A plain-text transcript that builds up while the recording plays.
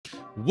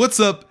What's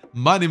up?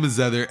 My name is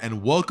Zether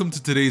and welcome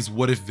to today's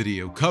What If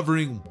video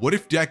covering what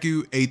if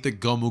Deku ate the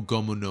Gomu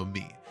Gomu no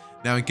Mi.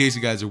 Now, in case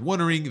you guys are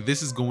wondering,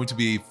 this is going to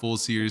be a full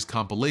series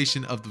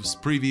compilation of the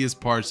previous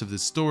parts of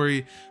this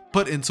story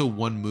put into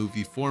one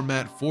movie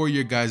format for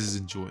your guys'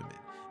 enjoyment.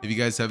 If you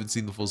guys haven't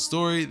seen the full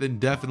story, then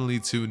definitely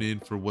tune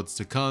in for what's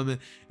to come.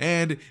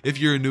 And if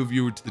you're a new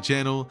viewer to the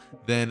channel,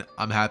 then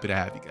I'm happy to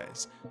have you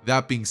guys.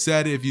 That being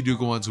said, if you do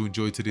go on to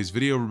enjoy today's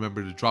video,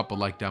 remember to drop a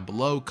like down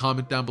below,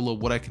 comment down below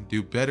what I can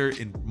do better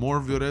in more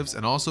videos,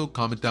 and also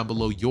comment down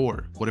below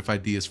your what if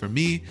ideas for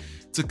me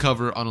to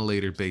cover on a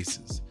later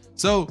basis.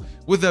 So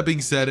with that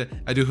being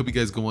said, I do hope you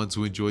guys go on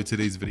to enjoy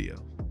today's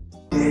video.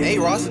 Hey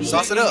Ross,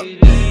 sauce it up.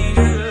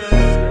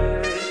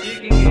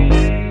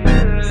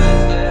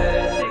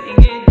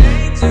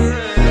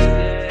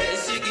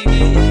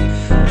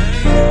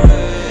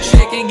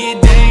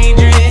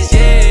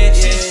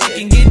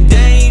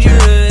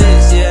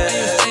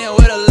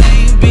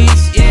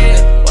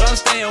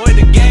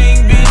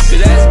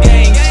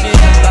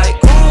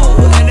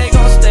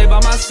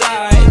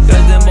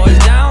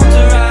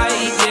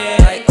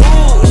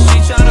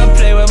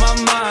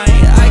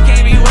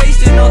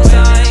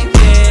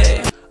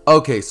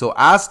 Okay, so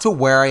as to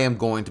where I am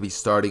going to be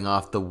starting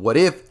off, the what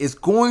if is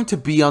going to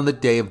be on the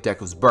day of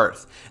Deku's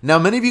birth. Now,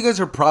 many of you guys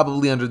are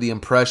probably under the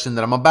impression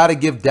that I'm about to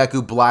give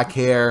Deku black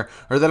hair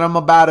or that I'm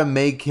about to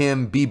make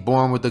him be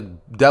born with the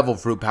devil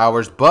fruit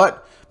powers,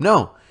 but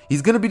no.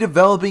 He's going to be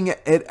developing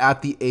it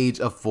at the age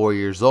of 4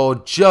 years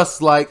old,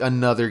 just like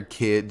another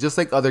kid, just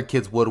like other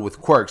kids would with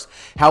quirks.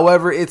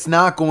 However, it's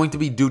not going to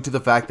be due to the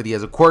fact that he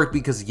has a quirk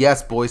because,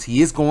 yes, boys,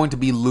 he is going to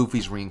be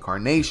Luffy's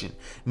reincarnation,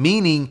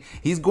 meaning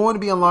he's going to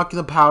be unlocking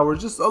the power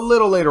just a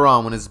little later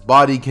on when his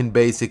body can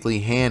basically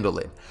handle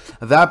it.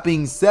 That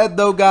being said,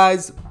 though,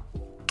 guys,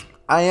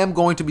 I am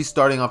going to be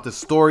starting off the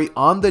story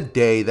on the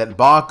day that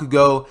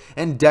Bakugo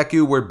and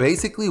Deku were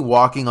basically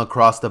walking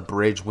across the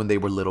bridge when they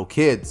were little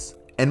kids.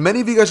 And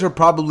many of you guys are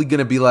probably going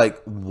to be like,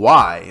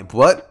 why?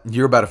 What?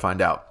 You're about to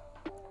find out.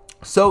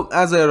 So,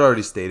 as I had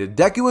already stated,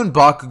 Deku and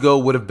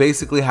Bakugo would have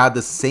basically had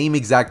the same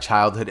exact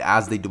childhood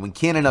as they do in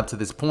canon up to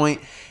this point,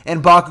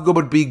 and Bakugo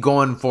would be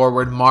going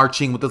forward,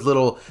 marching with his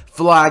little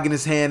flag in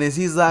his hand as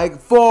he's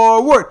like,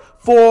 forward!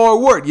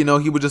 Forward! You know,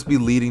 he would just be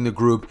leading the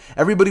group.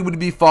 Everybody would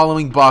be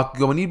following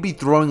Bakugo, and he'd be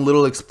throwing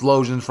little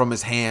explosions from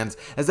his hands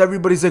as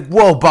everybody's like,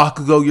 whoa,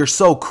 Bakugo, you're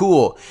so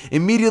cool.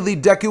 Immediately,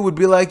 Deku would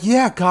be like,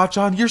 yeah,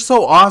 Kacchan, you're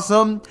so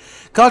awesome.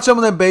 Kacchan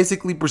would then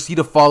basically proceed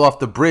to fall off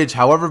the bridge.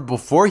 However,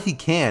 before he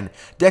can,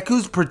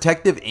 Deku's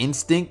protective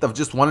instinct of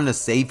just wanting to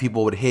save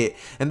people would hit.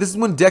 And this is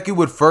when Deku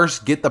would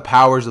first get the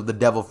powers of the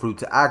devil fruit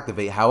to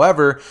activate.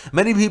 However,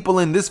 many people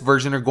in this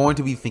version are going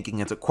to be thinking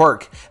it's a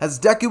quirk. As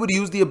Deku would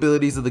use the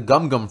abilities of the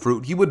Gum Gum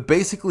fruit, he would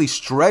basically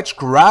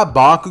grab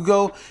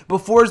Bakugo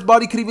before his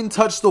body could even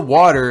touch the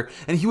water,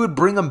 and he would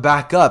bring him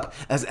back up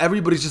as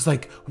everybody's just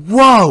like,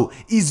 whoa,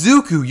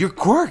 Izuku, your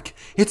quirk,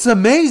 it's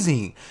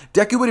amazing.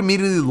 Deku would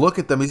immediately look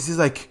at them and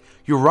he's like,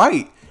 you're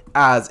right.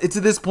 As it's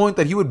at this point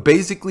that he would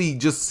basically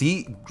just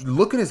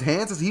look at his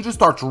hands as he just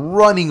starts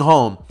running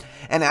home.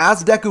 And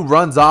as Deku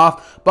runs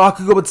off,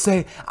 Bakugo would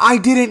say, I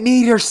didn't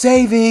need her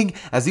saving,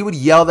 as he would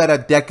yell that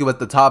at Deku at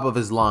the top of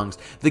his lungs.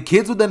 The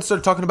kids would then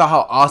start talking about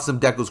how awesome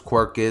Deku's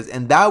quirk is,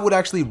 and that would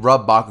actually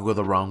rub Bakugo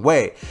the wrong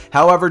way.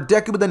 However,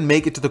 Deku would then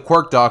make it to the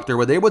quirk doctor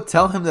where they would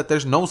tell him that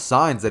there's no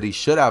signs that he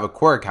should have a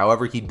quirk.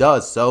 However, he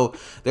does, so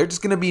they're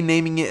just going to be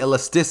naming it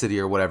elasticity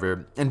or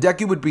whatever. And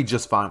Deku would be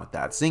just fine with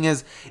that, seeing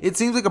as it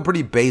seems like a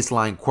pretty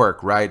baseline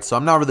quirk, right? So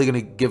I'm not really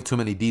going to give too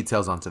many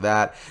details onto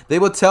that. They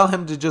would tell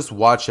him to just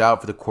watch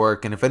out for the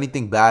quirk, and if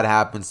anything bad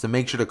happens, to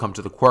make sure to come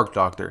to the quirk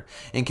doctor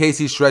in case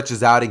he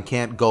stretches out and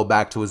can't go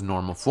back to his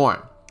normal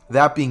form.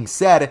 That being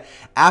said,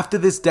 after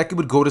this, Deku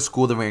would go to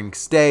school the very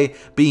next day,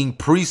 being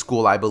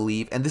preschool, I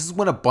believe, and this is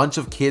when a bunch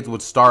of kids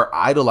would start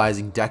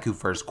idolizing Deku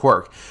for his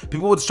quirk.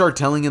 People would start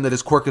telling him that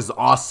his quirk is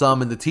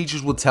awesome, and the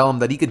teachers would tell him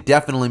that he could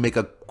definitely make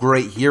a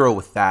great hero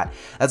with that.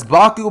 As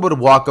Bakugo would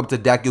walk up to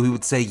Deku, he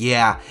would say,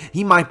 yeah,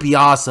 he might be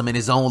awesome in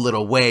his own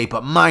little way,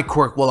 but my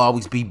quirk will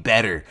always be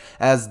better.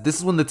 As this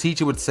is when the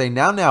teacher would say,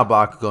 now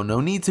Bakugo, no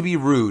need to be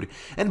rude.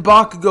 And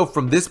Bakugo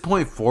from this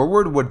point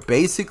forward would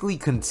basically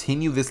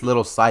continue this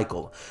little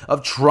cycle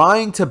of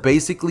trying to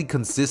basically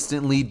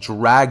consistently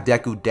drag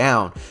Deku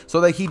down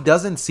so that he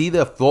doesn't see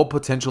the full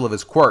potential of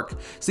his quirk.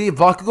 See, if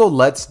Bakugo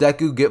lets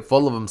Deku get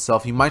full of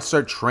himself, he might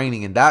start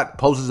training, and that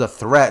poses a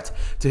threat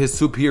to his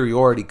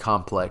superiority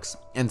complex.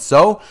 And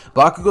so,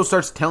 Bakugo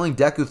starts telling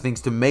Deku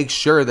things to make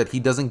sure that he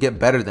doesn't get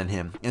better than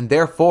him. And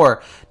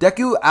therefore,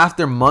 Deku,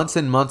 after months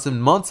and months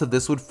and months of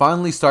this, would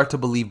finally start to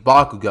believe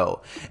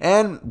Bakugo.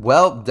 And,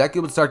 well,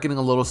 Deku would start getting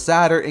a little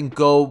sadder and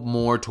go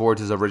more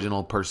towards his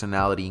original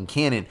personality in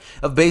canon,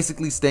 of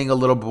basically staying a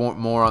little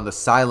more on the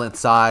silent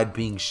side,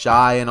 being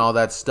shy and all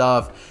that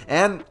stuff.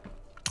 And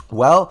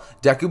Well,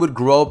 Deku would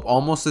grow up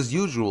almost as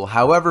usual.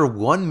 However,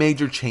 one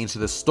major change to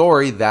the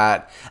story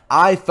that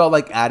I felt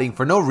like adding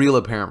for no real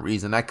apparent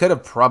reason. I could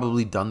have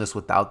probably done this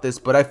without this,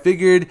 but I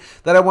figured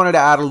that I wanted to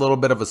add a little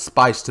bit of a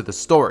spice to the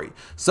story.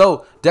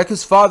 So,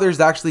 Deku's father is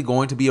actually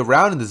going to be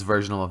around in this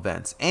version of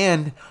events,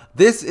 and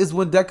this is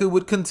when Deku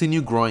would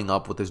continue growing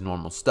up with his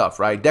normal stuff,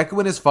 right? Deku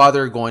and his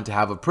father are going to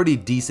have a pretty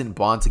decent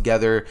bond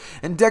together,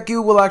 and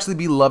Deku will actually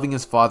be loving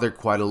his father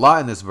quite a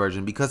lot in this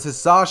version because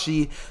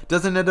Hisashi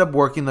doesn't end up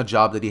working the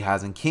job that he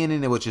has in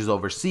canon, which is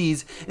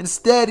overseas.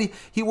 Instead,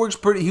 he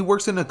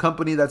works in a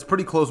company that's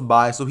pretty close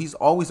by, so he's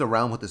always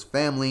around with his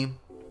family.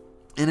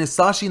 And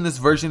Hisashi in this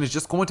version is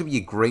just going to be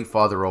a great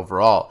father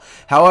overall.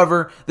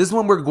 However, this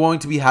one we're going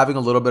to be having a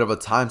little bit of a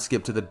time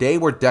skip to the day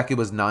where Deku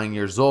was 9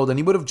 years old and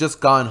he would have just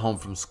gone home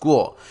from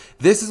school.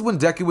 This is when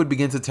Deku would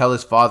begin to tell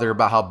his father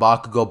about how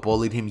Bakugo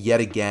bullied him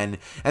yet again.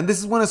 And this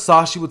is when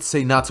Hisashi would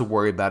say not to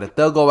worry about it.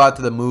 They'll go out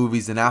to the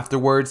movies, and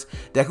afterwards,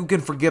 Deku can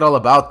forget all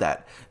about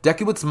that.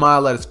 Deku would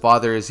smile at his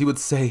father as he would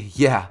say,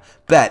 yeah,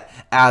 bet,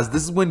 as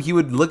this is when he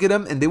would look at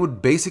him and they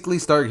would basically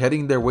start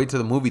heading their way to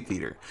the movie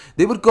theater.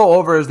 They would go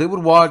over as they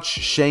would watch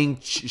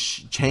Shang-Chi,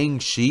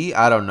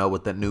 I don't know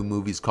what that new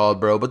movie's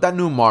called, bro, but that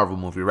new Marvel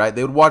movie, right?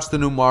 They would watch the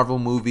new Marvel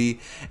movie,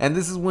 and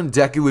this is when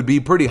Deku would be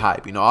pretty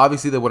hype. You know,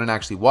 obviously they wouldn't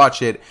actually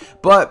watch it,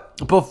 but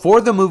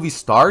before the movie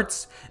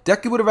starts,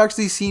 Deku would have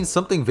actually seen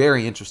something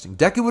very interesting.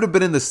 Deku would have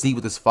been in the seat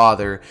with his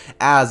father,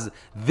 as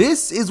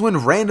this is when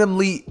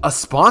randomly a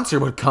sponsor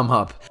would come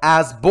up.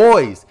 As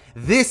boys,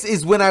 this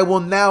is when I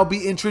will now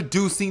be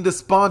introducing the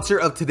sponsor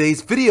of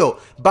today's video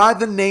by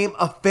the name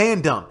of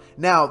Fandom.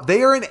 Now,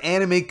 they are an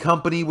anime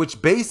company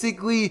which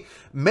basically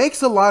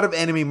makes a lot of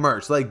anime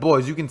merch. Like,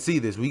 boys, you can see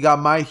this. We got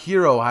My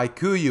Hero,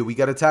 Haikuyu, we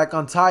got Attack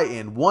on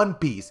Titan, One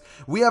Piece.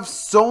 We have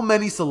so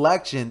many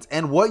selections,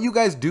 and what you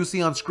guys do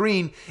see on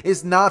screen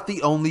is not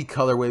the only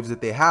color waves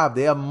that they have.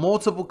 They have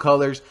multiple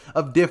colors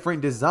of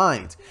different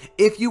designs.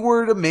 If you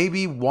were to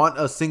maybe want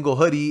a single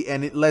hoodie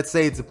and let's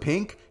say it's a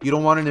pink, you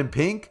don't want it in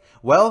pink,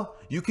 well,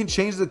 you can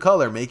change the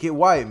color, make it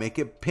white, make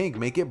it pink,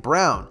 make it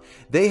brown.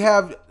 They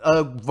have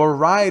a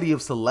variety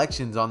of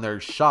selections on their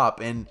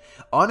shop, and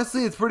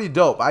honestly, it's pretty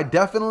dope. I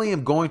definitely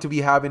am going to be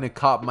having a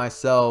cop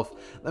myself.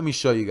 Let me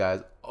show you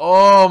guys.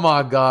 Oh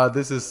my god,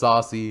 this is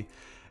saucy.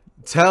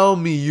 Tell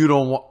me you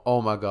don't want,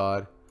 oh my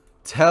god.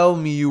 Tell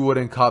me you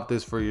wouldn't cop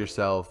this for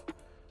yourself.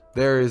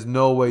 There is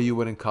no way you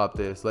wouldn't cop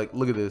this. Like,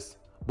 look at this.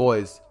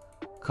 Boys,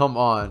 come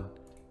on.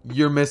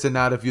 You're missing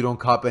out if you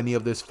don't cop any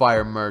of this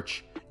fire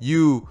merch.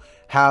 You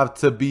have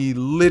to be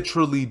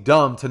literally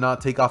dumb to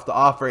not take off the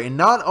offer. And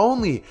not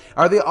only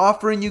are they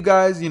offering you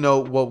guys, you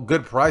know, well,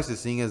 good prices,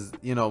 seeing as,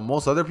 you know,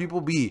 most other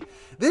people they'd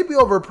be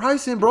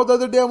overpricing, bro. The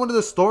other day I went to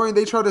the store and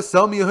they tried to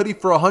sell me a hoodie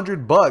for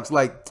 $100.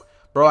 Like,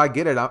 bro, I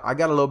get it. I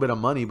got a little bit of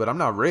money, but I'm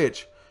not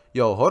rich.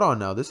 Yo, hold on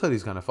now. This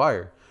hoodie's kind of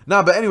fire.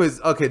 Nah, but anyways,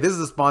 okay, this is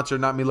a sponsor,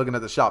 not me looking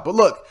at the shop. But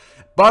look,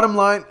 bottom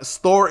line,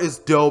 store is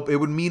dope. It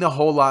would mean a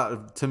whole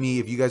lot to me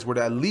if you guys were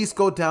to at least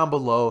go down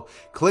below,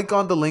 click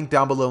on the link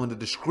down below in the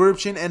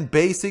description, and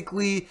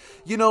basically,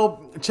 you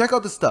know, check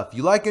out the stuff.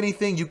 You like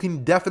anything, you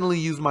can definitely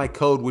use my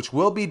code, which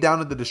will be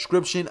down in the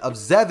description of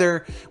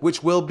Zether,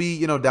 which will be,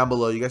 you know, down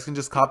below. You guys can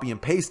just copy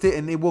and paste it,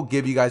 and it will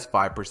give you guys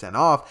 5%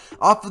 off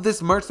of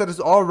this merch that is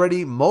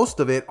already, most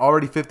of it,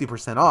 already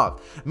 50%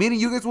 off. Meaning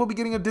you guys will be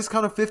getting a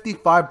discount of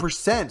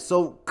 55%.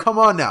 So come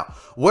on now.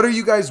 What are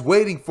you guys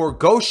waiting for?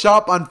 Go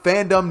shop on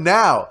Fandom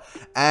now.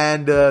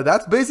 And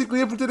that's basically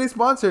it for today's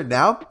sponsor.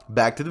 Now,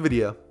 back to the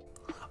video.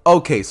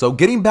 Okay, so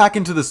getting back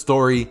into the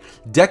story,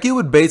 Deku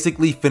would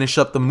basically finish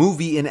up the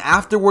movie, and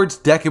afterwards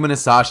Deku and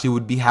Hisashi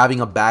would be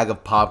having a bag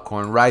of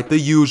popcorn, right? The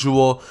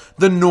usual,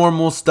 the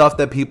normal stuff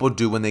that people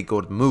do when they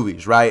go to the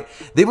movies, right?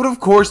 They would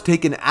of course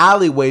take an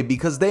alleyway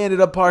because they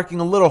ended up parking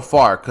a little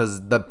far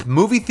because the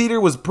movie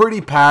theater was pretty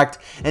packed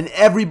and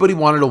everybody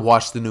wanted to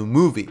watch the new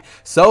movie.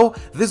 So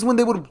this is when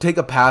they would take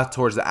a path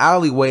towards the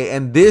alleyway,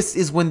 and this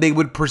is when they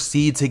would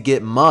proceed to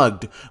get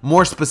mugged.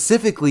 More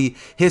specifically,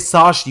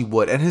 Hisashi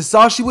would, and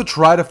Hisashi would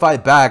try to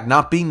fight back,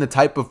 not being the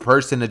type of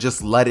person to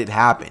just let it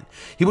happen.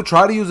 He would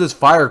try to use his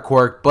fire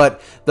quirk, but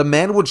the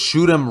man would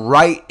shoot him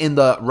right in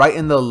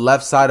the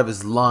left side of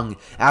his lung,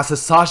 as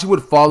Hisashi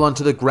would fall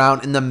onto the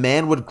ground, and the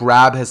man would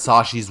grab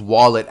Hisashi's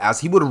wallet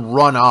as he would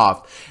run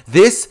off.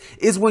 This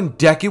is when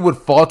Deku would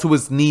fall to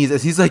his knees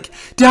as he's like,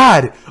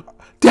 Dad,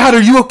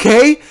 are you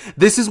okay?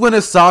 This is when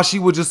Hisashi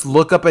would just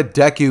look up at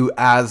Deku,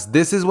 as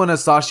this is when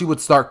Hisashi would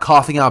start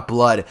coughing out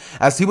blood,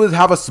 as he would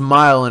have a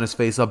smile on his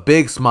face, a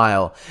big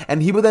smile,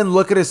 and he would then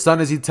look at his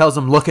son as he tells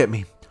him, look at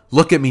me,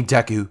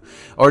 Deku,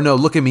 or no,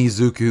 look at me,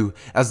 Zuko,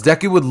 as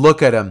Deku would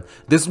look at him.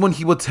 This is when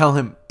he would tell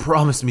him,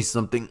 promise me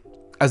something,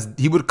 as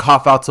he would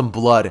cough out some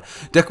blood.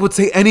 Deku would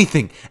say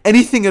anything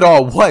at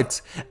all.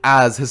 What?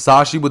 As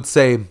Hisashi would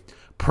say,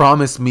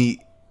 promise me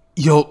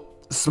you'll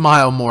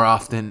smile more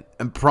often,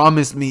 and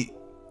promise me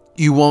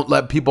you won't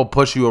let people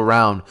push you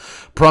around.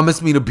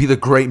 Promise me to be the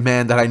great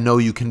man that I know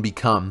you can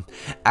become.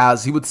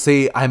 As he would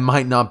say, I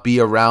might not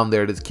be around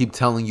there to keep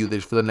telling you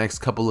this for the next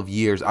couple of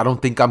years. I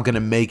don't think I'm gonna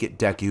make it,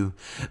 Deku.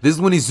 This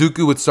is when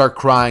Izuku would start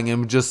crying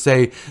and would just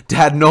say,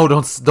 Dad, no,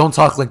 don't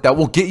talk like that.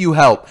 We'll get you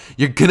help.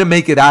 You're gonna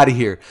make it out of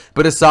here.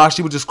 But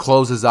Hisashi would just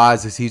close his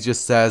eyes as he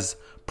just says,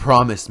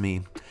 promise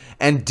me.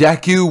 and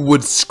Deku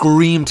would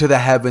scream to the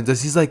heavens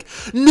as he's like,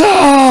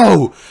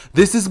 no!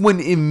 This is when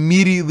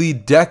immediately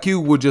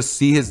Deku would just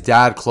see his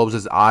dad close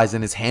his eyes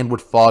and his hand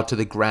would fall to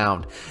the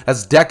ground.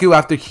 As Deku,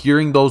 after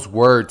hearing those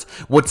words,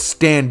 would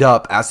stand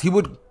up. As he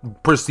would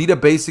proceed to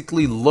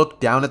basically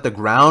look down at the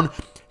ground,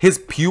 his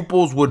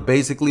pupils would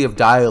basically have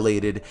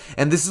dilated.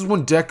 And this is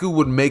when Deku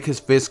would make his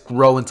fist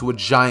grow into a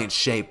giant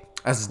shape.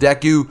 As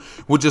Deku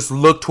would just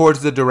look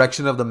towards the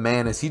direction of the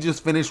man as he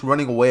just finished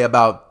running away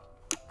about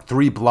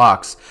 3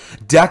 blocks.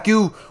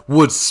 Deku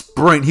would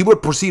sprint. He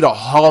would proceed to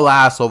haul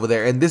ass over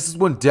there. And this is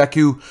when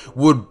Deku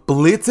would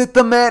blitz at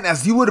the man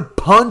as he would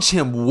punch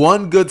him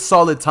one good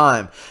solid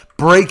time,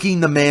 breaking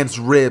the man's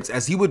ribs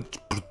as he would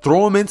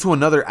throw him into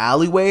another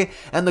alleyway,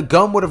 and the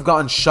gun would have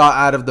gotten shot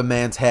out of the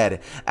man's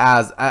head,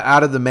 as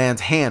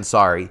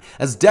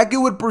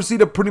Deku would proceed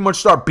to pretty much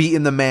start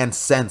beating the man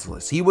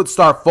senseless. He would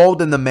start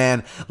folding the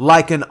man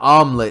like an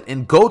omelet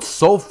and go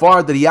so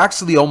far that he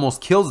actually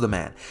almost kills the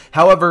man.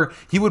 However,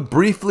 he would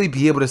briefly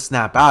be able to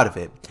snap out of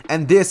it.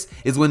 And this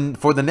is when,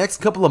 for the next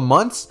couple of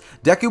months,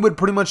 Deku would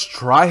pretty much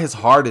try his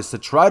hardest to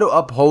try to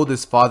uphold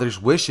his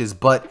father's wishes,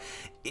 but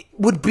it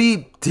would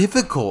be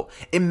difficult.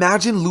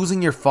 Imagine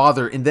losing your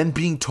father and then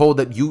being told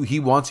that he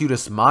wants you to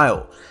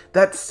smile.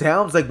 That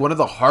sounds like one of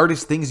the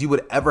hardest things you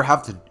would ever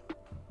have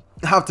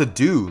to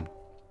do.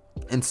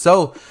 And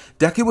so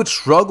Deku would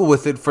struggle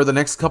with it for the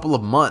next couple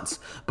of months.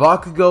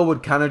 Bakugo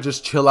would kind of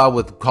just chill out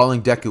with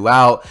calling Deku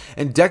out,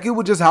 and Deku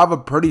would just have a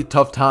pretty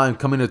tough time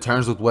coming to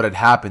terms with what had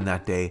happened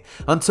that day.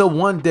 Until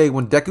one day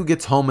when Deku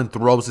gets home and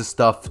throws his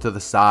stuff to the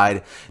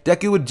side,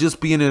 Deku would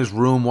just be in his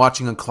room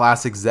watching a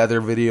classic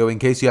Zether video. In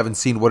case you haven't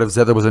seen What If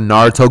Zether Was a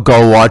Naruto,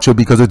 go watch it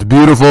because it's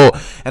beautiful.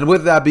 And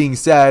with that being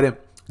said,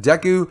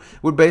 Deku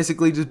would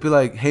basically just be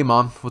like, hey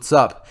mom, what's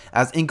up?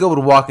 As Inko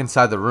would walk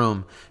inside the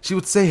room, she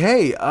would say,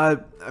 hey,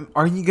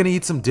 aren't you gonna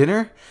eat some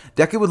dinner?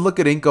 Deku would look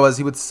at Inko as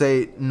he would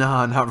say,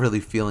 nah, not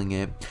really feeling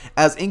it.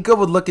 As Inko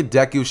would look at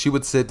Deku, she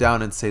would sit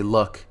down and say,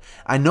 look,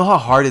 I know how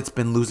hard it's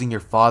been losing your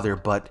father,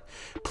 but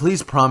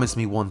please promise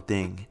me one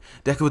thing.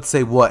 Deku would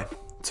say,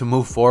 what? To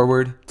move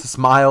forward? To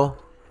smile?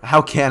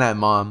 How can I,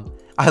 mom?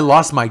 I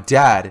lost my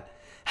dad.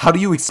 How do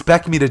you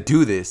expect me to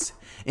do this?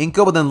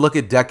 Inko would then look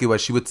at Deku as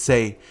she would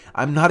say,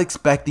 I'm not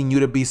expecting you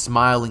to be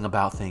smiling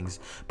about things,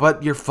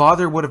 but your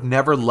father would have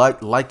never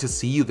liked to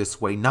see you this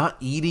way, not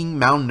eating,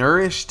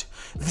 malnourished.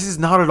 This is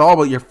not at all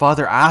what your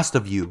father asked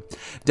of you.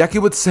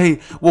 Deku would say,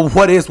 well,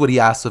 what is what he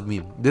asked of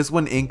me? This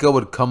when Inko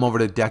would come over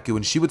to Deku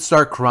and she would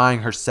start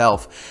crying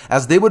herself.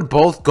 As they would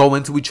both go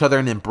into each other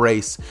and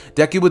embrace,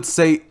 Deku would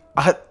say,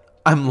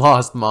 I'm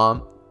lost,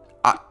 mom.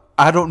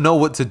 I don't know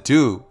what to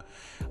do.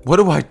 What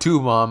do I do,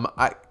 mom?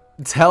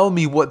 Tell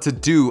me what to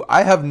do.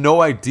 I have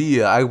no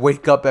idea. I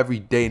wake up every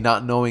day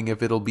not knowing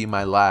if it'll be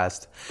my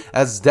last.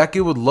 As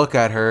Deku would look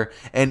at her,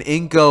 and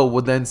Inko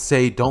would then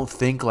say, don't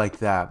think like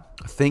that.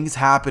 Things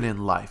happen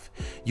in life.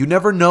 You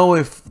never know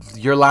if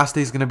your last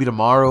day is going to be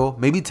tomorrow,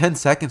 maybe 10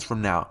 seconds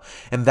from now.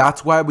 And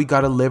that's why we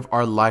got to live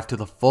our life to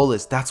the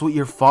fullest. That's what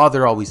your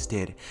father always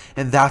did.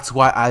 And that's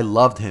why I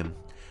loved him.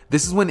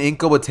 This is when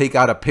Inko would take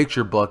out a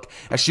picture book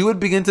as she would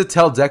begin to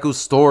tell Deku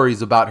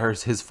stories about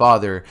his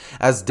father.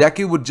 As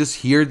Deku would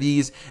just hear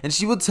these, and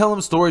she would tell him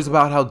stories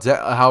about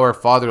how her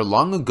father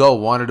long ago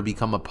wanted to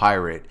become a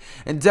pirate.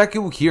 And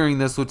Deku, hearing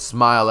this, would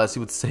smile as he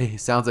would say,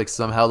 sounds like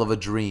some hell of a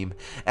dream.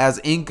 As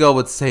Inko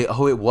would say,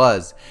 oh, it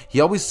was. He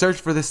always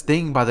searched for this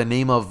thing by the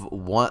name of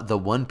the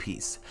One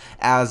Piece.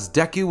 As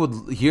Deku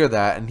would hear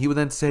that, and he would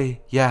then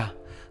say, yeah.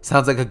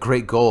 Sounds like a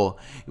great goal.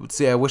 He would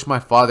say, I wish my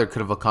father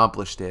could have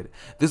accomplished it.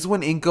 This is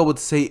when Inko would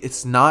say,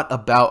 it's not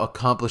about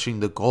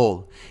accomplishing the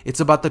goal. It's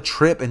about the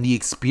trip and the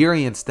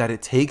experience that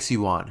it takes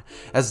you on.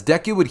 As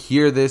Deku would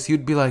hear this, he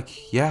would be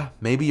like, yeah,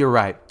 maybe you're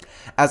right.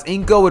 As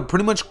Inko would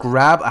pretty much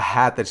grab a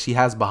hat that she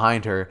has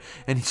behind her,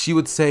 and she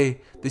would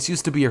say, this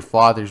used to be your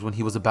father's when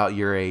he was about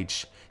your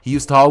age. He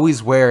used to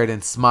always wear it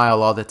and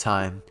smile all the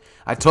time.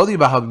 I told you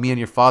about how me and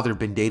your father have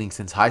been dating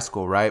since high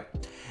school, right?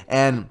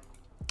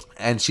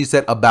 And she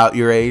said about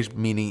your age,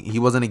 meaning he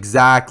wasn't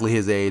exactly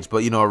his age,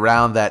 but, you know,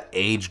 around that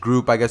age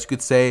group, I guess you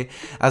could say.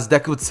 As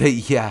Deku would say,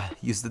 yeah,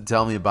 he used to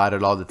tell me about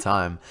it all the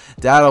time.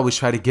 Dad always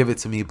tried to give it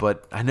to me,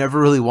 but I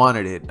never really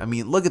wanted it. I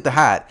mean, look at the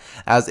hat.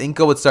 As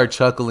Inko would start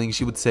chuckling,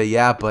 she would say,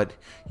 yeah, but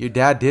your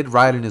dad did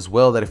write in his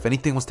will that if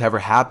anything was to ever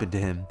happen to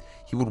him,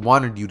 he would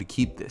wanted you to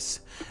keep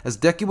this. As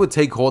Deku would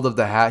take hold of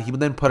the hat, he would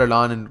then put it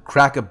on and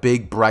crack a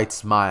big bright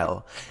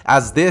smile.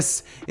 As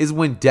this is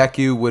when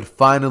Deku would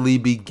finally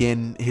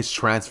begin his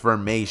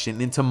transformation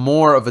into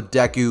more of a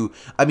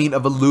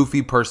of a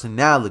Luffy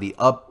personality,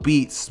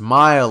 upbeat,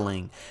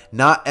 smiling,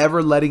 not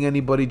ever letting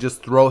anybody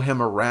just throw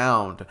him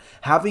around,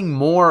 having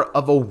more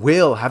of a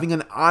will, having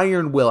an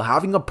iron will,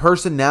 having a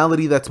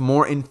personality that's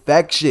more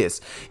infectious.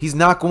 He's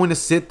not going to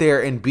sit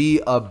there and be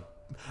a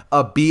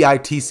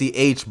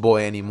bitch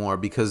boy anymore,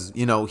 because,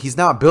 you know, he's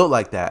not built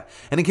like that.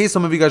 And in case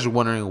some of you guys are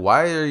wondering,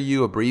 why are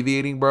you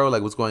abbreviating, bro?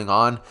 Like, what's going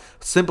on?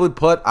 Simply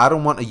put, I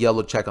don't want a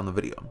yellow check on the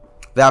video.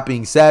 That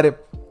being said,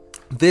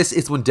 This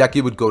is when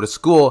Deku would go to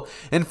school,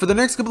 and for the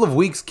next couple of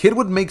weeks, kids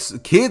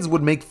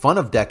would make fun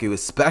of Deku,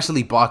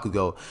 especially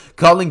Bakugo,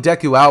 calling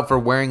Deku out for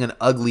wearing an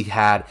ugly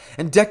hat,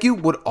 and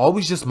Deku would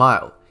always just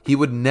smile. He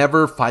would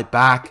never fight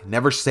back,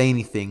 never say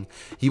anything.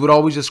 He would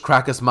always just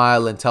crack a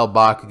smile and tell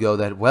Bakugo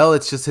that, well,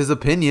 it's just his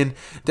opinion.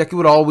 Deku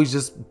would always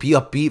just be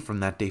upbeat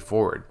from that day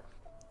forward.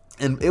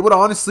 And it would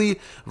honestly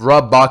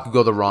rub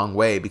Bakugo the wrong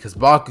way, because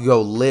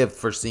Bakugo lived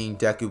for seeing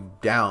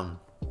Deku down.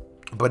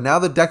 But now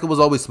that Deku was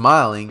always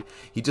smiling,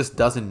 he just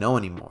doesn't know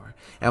anymore.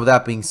 And with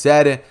that being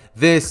said,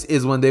 this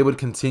is when they would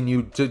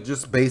continue to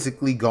just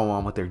basically go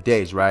on with their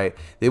days, right?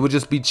 They would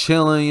just be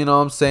chilling, you know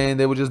what I'm saying?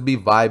 They would just be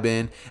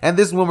vibing. And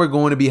this is when we're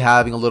going to be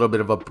having a little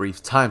bit of a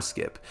brief time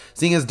skip.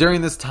 Seeing as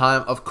during this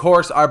time, of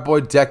course, our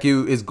boy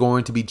Deku is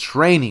going to be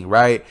training,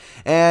 right?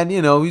 And,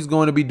 you know, he's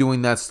going to be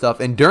doing that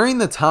stuff. And during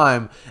the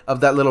time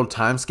of that little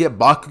time skip,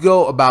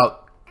 Bakugo, about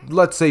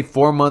let's say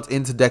 4 months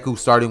into Deku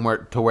starting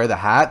to wear the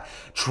hat,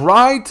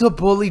 tried to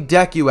bully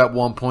Deku at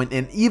one point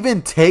and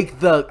even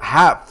take the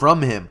hat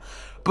from him.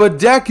 But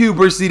Deku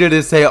proceeded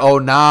to say, oh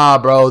nah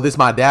bro, this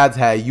my dad's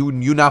hat, you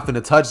not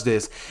finna touch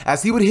this,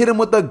 as he would hit him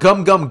with the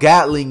Gum Gum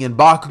Gatling, and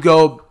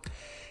Bakugo,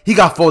 he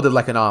got folded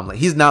like an omelet.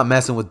 He's not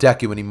messing with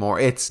Deku anymore.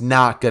 It's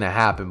not gonna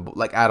happen,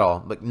 like at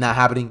all. Like not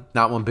happening,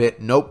 not one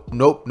bit. Nope,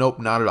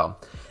 not at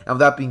all. And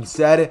with that being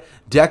said,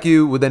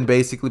 Deku would then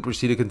basically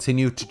proceed to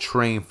continue to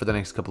train for the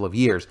next couple of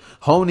years,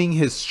 honing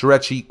his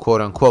stretchy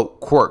quote-unquote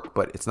quirk,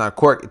 but it's not a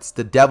quirk, it's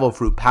the devil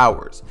fruit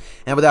powers.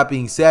 And with that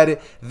being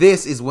said,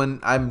 this is when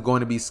I'm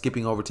going to be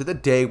skipping over to the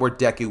day where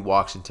Deku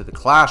walks into the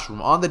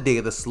classroom on the day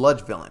of the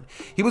sludge villain.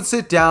 He would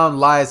sit down,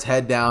 lie his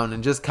head down,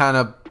 and just kind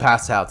of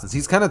pass out since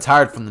he's kind of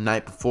tired from the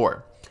night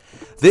before.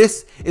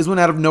 This is when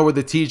out of nowhere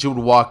the teacher would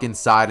walk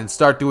inside and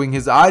start doing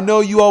his "I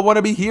know you all want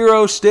to be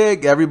heroes"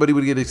 shtick. Everybody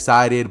would get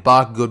excited.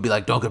 Bakugo would be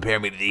like, "Don't compare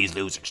me to these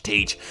losers,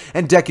 teach."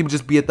 And Deku would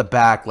just be at the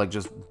back like,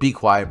 just be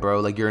quiet,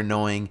 bro. Like, you're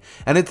annoying.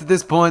 And it's at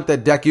this point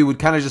that Deku would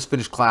kind of just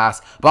finish class.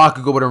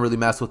 Bakugo wouldn't really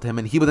mess with him,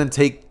 and he would then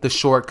take the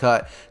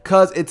shortcut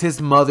because it's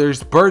his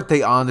mother's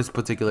birthday on this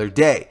particular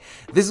day.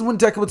 This is when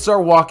Deku would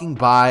start walking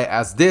by,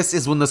 as this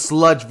is when the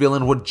sludge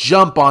villain would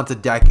jump onto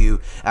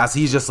Deku as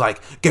he's just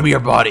like, "Give me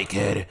your body,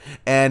 kid."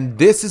 And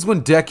this is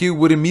when Deku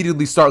would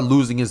immediately start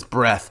losing his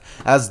breath,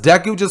 as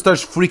Deku just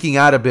starts freaking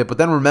out a bit, but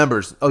then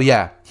remembers, oh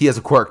yeah, he has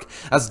a quirk.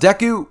 As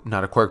Deku,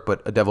 not a quirk,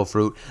 but a devil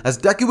fruit, as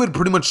Deku would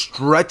pretty much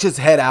stretch his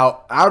head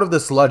out of the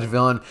sludge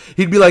villain,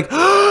 he'd be like,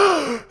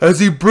 as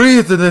he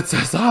breathes, and it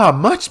says,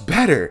 much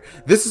better.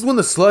 This is when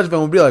the sludge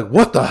villain would be like,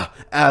 what the?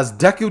 As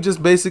Deku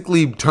just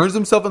basically turns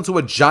himself into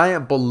a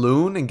giant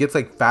balloon and gets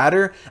like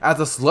fatter, as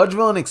the sludge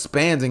villain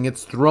expands and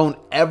gets thrown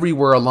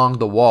everywhere along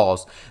the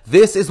walls.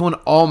 This is when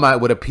All Might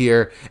would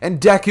appear, and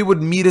Deku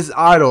would meet his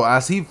idol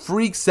as he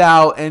freaks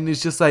out and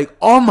is just like,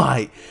 All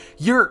Might,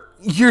 you're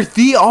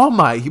the All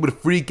Might. He would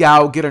freak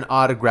out, get an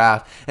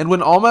autograph, and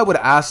when All Might would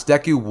ask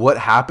Deku what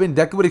happened,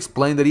 Deku would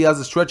explain that he has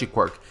a stretchy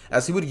quirk.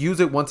 As he would use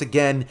it once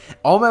again,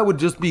 All Might would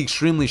just be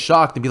extremely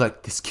shocked and be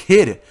like, this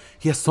kid,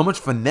 he has so much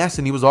finesse,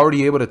 and he was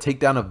already able to take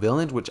down a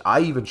villain, which I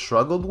even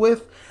struggled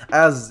with.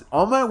 As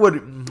All Might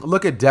would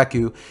look at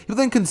Deku, he would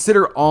then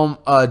consider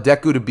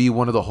Deku to be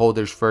one of the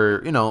holders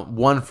for, you know,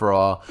 One for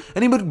All,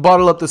 and he would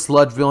bottle up the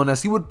sludge villain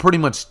as he would pretty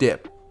much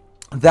dip.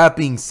 That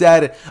being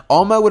said,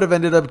 All Might would have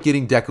ended up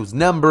getting Deku's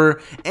number,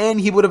 and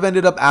he would have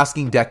ended up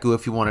asking Deku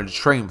if he wanted to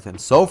train with him.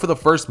 So for the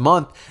first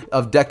month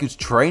of Deku's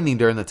training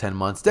during the 10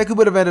 months, Deku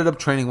would have ended up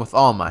training with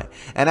All Might.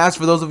 And as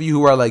for those of you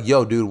who are like,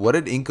 yo dude, what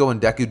did Inko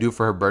and Deku do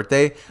for her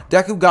birthday?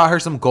 Deku got her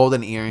some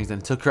golden earrings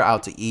and took her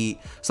out to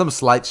eat, some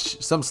slight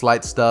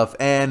stuff,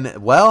 and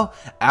well,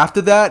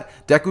 after that,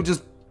 Deku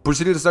just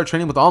proceeded to start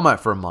training with All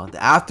Might for a month.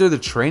 After the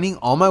training,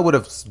 All Might would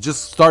have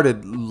just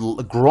started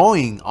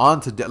growing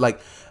onto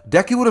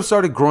Deku would have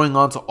started growing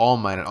onto All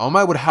Might, and All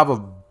Might would have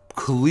a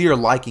clear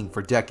liking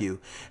for Deku.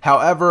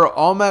 However,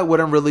 All Might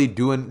wouldn't really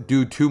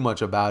do too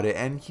much about it,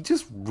 and he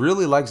just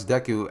really likes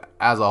Deku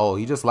as a whole.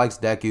 He just likes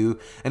Deku,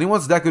 and he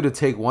wants Deku to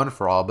take One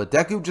for All, but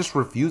Deku just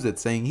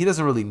refuses, saying he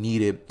doesn't really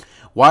need it.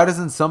 Why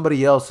doesn't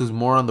somebody else who's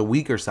more on the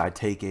weaker side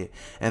take it?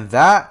 And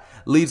that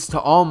leads to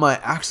All Might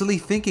actually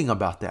thinking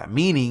about that,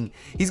 meaning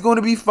he's going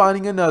to be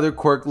finding another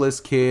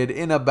quirkless kid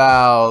in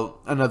about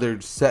another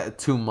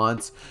 2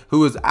 months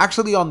who is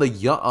actually on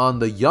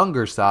the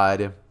younger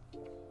side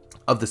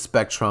of the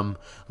spectrum.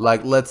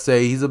 Like, let's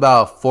say he's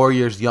about 4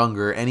 years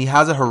younger, and he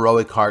has a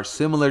heroic heart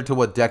similar to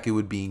what Deku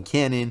would be in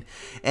canon,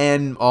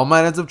 and All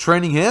Might ends up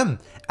training him,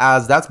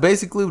 as that's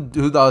basically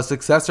who the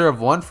successor of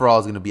One for All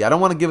is going to be. I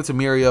don't want to give it to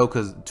Mirio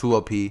because too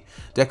OP.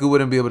 Deku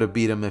wouldn't be able to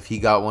beat him if he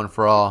got One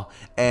for All,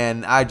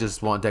 and I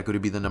just want Deku to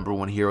be the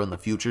 #1 hero in the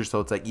future.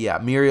 So it's like, yeah,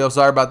 Mirio,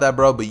 sorry about that,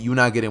 bro, but you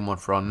not getting One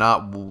for All,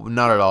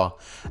 not at all.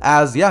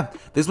 As yeah,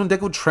 this one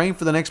Deku would train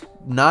for the next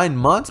 9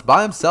 months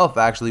by himself,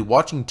 actually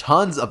watching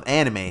tons of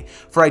anime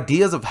for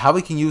ideas of how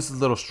he can use his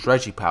little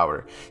stretchy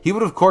power. He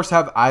would of course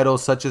have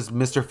idols such as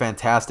Mr.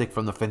 Fantastic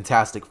from the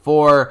Fantastic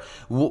Four,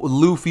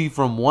 Luffy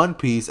from One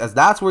Piece, as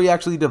that's where he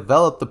actually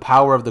developed the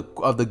power of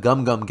the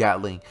Gum Gum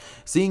Gatling.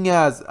 Seeing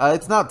as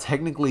it's not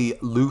technically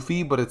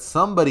Luffy, but it's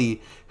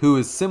somebody who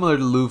is similar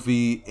to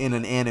Luffy in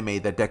an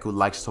anime that Deku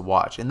likes to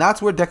watch. And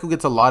that's where Deku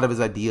gets a lot of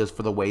his ideas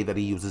for the way that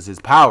he uses his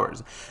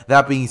powers.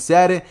 That being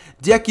said,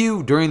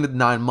 Deku during the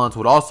 9 months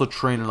would also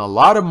train in a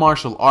lot of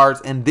martial arts,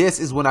 and this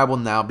is when I will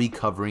now be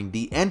covering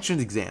the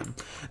entrance exam.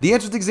 The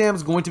entrance exam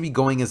is going to be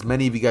going as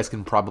many of you guys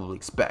can probably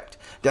expect.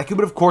 Deku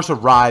would of course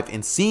arrive,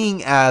 and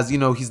seeing as, you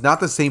know, he's not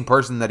the same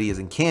person that he is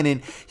in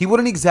canon, he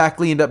wouldn't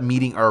exactly end up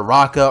meeting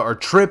Uraraka or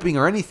tripping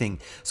or anything.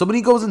 So when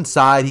he goes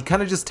inside, he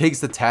kind of just takes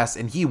the test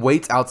and he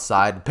waits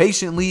outside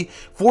patiently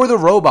for the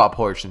robot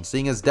portion,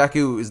 seeing as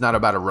Deku is not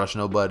about to rush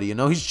nobody, you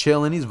know, he's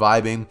chilling, he's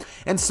vibing.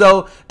 And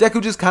so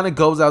Deku just kind of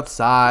goes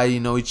outside, you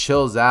know, he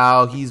chills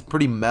out, he's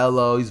pretty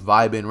mellow, he's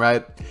vibing,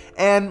 right?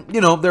 And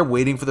you know, they're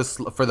waiting for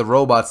the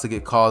robots to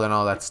get called and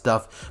all that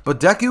stuff, but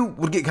Deku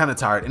would get kind of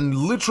tired and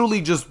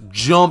literally just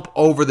jump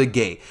over the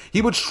gate.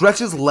 He would stretch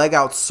his leg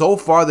out so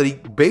far that he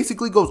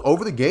basically goes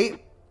over the gate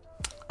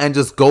and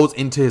just goes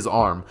into his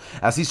arm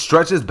as he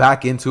stretches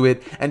back into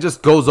it and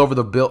just goes over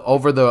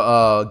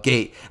the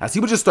gate, as he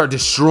would just start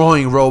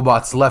destroying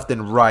robots left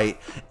and right.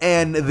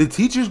 And the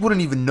teachers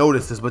wouldn't even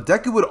notice this, but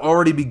Deku would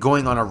already be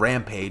going on a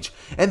rampage,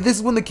 and this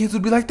is when the kids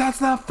would be like,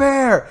 that's not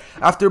fair,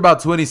 after about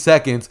 20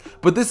 seconds.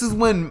 But this is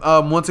when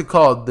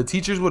the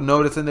teachers would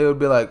notice, and they would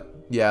be like,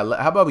 yeah,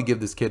 how about we give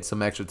this kid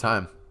some extra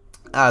time?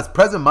 As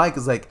President Mike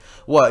is like,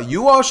 what,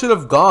 you all should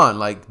have gone.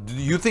 Like, do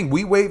you think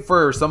we wait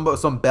for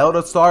some bell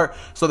to start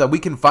so that we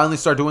can finally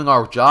start doing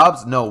our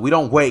jobs? No, we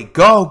don't wait.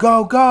 Go,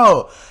 go,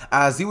 go.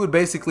 As he would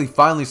basically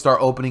finally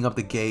start opening up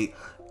the gate.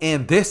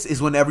 And this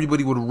is when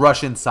everybody would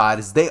rush inside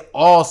as they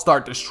all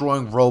start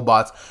destroying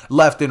robots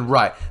left and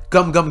right.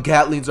 Gum Gum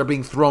Gatlings are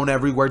being thrown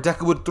everywhere.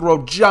 Deku would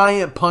throw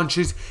giant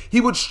punches. He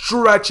would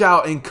stretch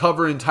out and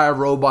cover entire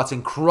robots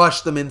and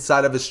crush them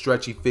inside of his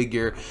stretchy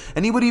figure.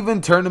 And he would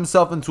even turn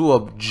himself into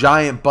a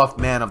giant buff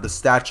man of the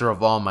stature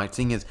of All Might.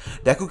 Seeing as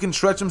Deku can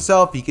stretch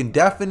himself, he can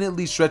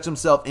definitely stretch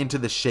himself into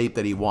the shape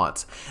that he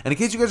wants. And in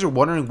case you guys are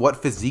wondering what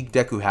physique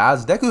Deku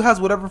has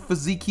whatever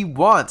physique he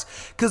wants,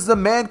 because the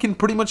man can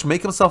pretty much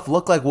make himself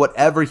look like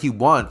whatever he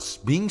wants.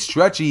 Being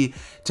stretchy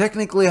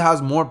technically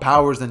has more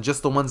powers than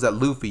just the ones that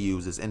Luffy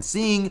uses. And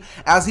seeing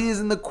as he is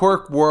in the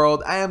quirk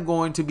world, I am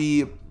going to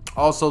be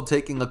also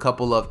taking a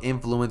couple of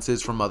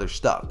influences from other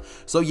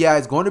stuff. So yeah,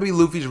 it's going to be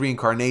Luffy's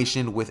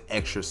reincarnation with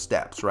extra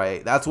steps,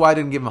 right? That's why I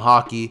didn't give him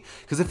Haki,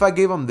 because if I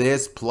gave him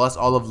this plus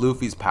all of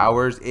Luffy's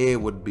powers, it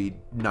would be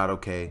not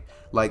okay.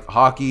 Like,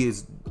 Haki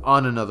is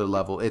on another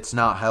level. It's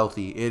not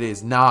healthy. It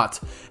is not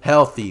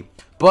healthy.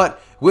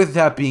 But with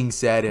that being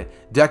said,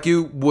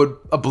 Deku would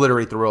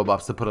obliterate the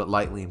robots, to put it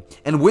lightly.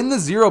 And when the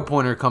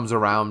 0-pointer comes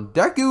around,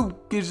 Deku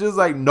is just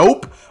like,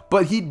 nope.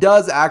 But he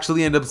does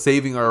actually end up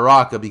saving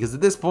Uraraka, because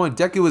at this point,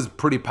 Deku is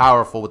pretty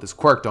powerful with his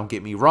quirk, don't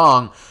get me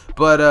wrong.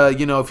 But,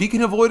 you know, if he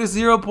can avoid a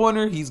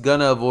 0-pointer, he's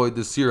gonna avoid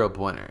the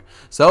 0-pointer.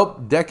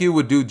 So, Deku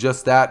would do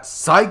just that.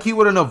 Psyche, he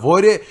wouldn't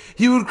avoid it.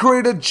 He would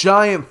create a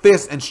giant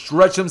fist and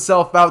stretch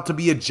himself out to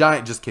be a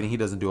giant. Just kidding, he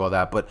doesn't do all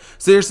that. But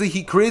seriously,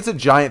 he creates a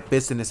giant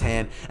fist in his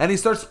hand, and he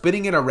starts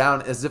spinning it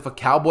around as if a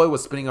cowboy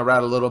was spinning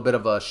around a little bit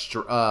of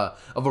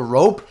a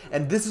rope.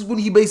 And this is when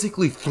he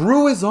basically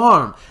threw his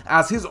arm,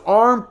 as his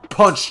arm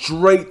punched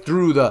straight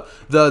through the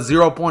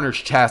 0-pointer's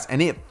chest,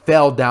 and it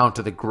fell down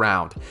to the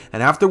ground.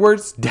 And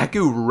afterwards,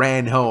 Deku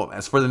ran home.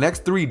 As for the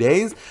next 3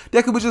 days,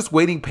 Deku was just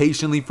waiting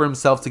patiently for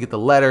himself to get the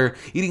letter,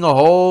 eating a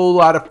whole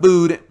lot of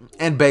food,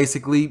 and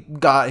basically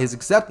got his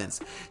acceptance.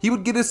 He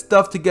would get his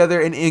stuff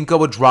together, and Inko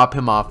would drop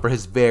him off for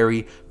his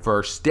very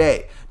first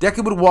day.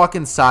 Deku would walk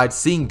inside,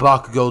 seeing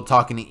Bakugo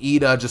talking to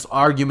Ida, just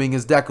arguing,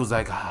 as Deku's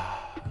like, ah.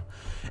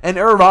 And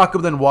Uraraka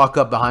would then walk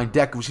up behind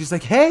Deku. She's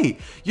like, hey,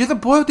 you're the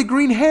boy with the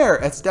green hair.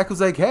 And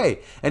Deku's like, hey.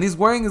 And he's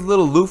wearing his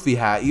little Luffy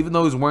hat, even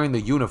though he's wearing the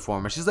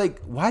uniform. And she's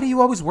like, why do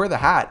you always wear the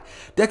hat?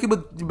 Deku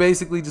would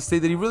basically just say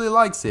that he really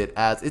likes it,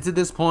 as it's at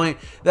this point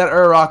that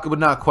Uraraka would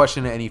not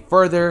question it any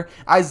further.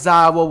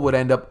 Aizawa would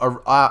end up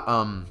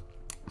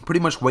pretty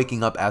much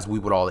waking up as we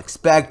would all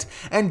expect,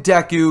 and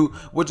Deku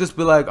would just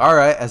be like,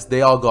 alright, as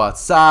they all go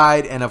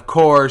outside, and of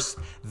course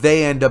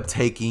they end up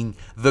taking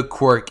the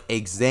quirk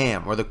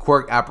exam, or the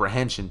quirk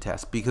apprehension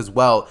test, because,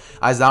 well,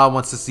 Aizawa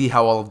wants to see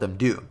how all of them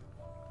do.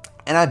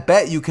 And I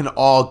bet you can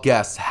all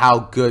guess how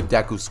good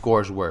Deku's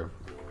scores were,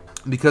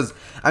 because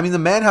I mean, the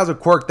man has a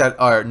quirk that,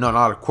 or no,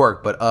 not a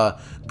quirk, but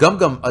Gum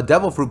Gum, a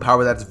devil fruit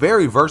power that's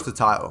very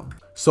versatile.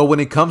 So when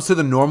it comes to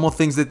the normal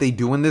things that they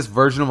do in this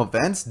version of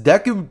events,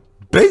 Deku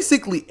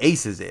basically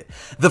aces it.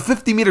 The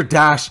 50-meter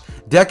dash,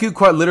 Deku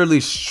quite literally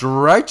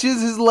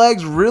stretches his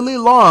legs really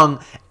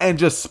long and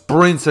just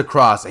sprints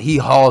across. He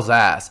hauls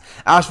ass.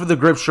 As for the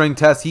grip strength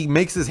test, he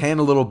makes his hand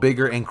a little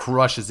bigger and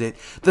crushes it.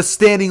 The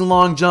standing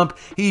long jump,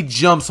 he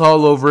jumps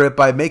all over it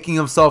by making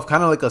himself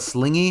kind of like a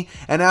slingy.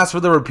 And as for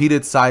the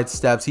repeated side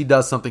steps, he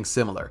does something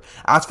similar.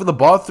 As for the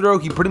ball throw,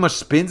 he pretty much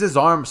spins his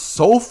arm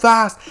so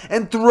fast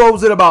and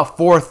throws it about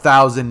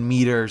 4,000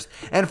 meters.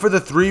 And for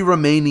the 3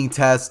 remaining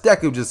tests,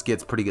 Deku just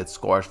gets pretty good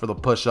scores for the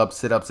push-ups,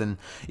 sit-ups, and,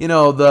 you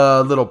know,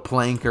 the little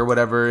plank or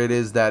whatever it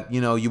is that, you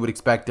know, you would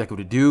expect Deku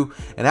to do.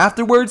 And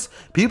afterwards,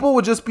 people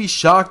would just be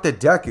shocked at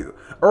Deku.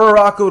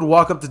 Uraraka would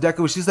walk up to Deku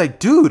and she's like,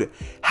 dude,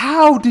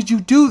 how did you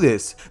do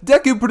this?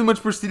 Deku pretty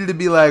much proceeded to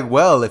be like,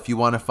 well, if you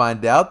want to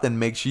find out, then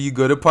make sure you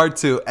go to part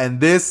 2. And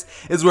this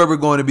is where we're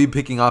going to be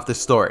picking off the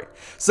story.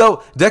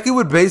 So Deku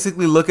would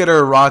basically look at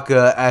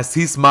Uraraka as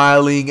he's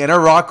smiling, and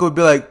Uraraka would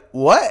be like,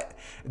 what?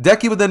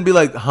 Deku would then be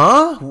like,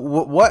 huh?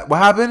 What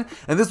happened?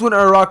 And this when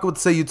Uraraka would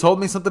say, you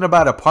told me something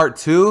about a part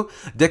 2?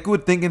 Deku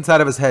would think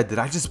inside of his head, did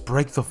I just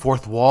break the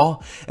 4th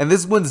wall? And this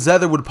is when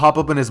Zether would pop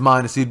up in his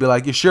mind, so he'd be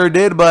like, you sure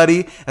did,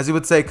 buddy. As he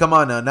would say, come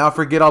on now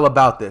forget all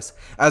about this.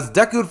 As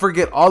Deku would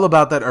forget all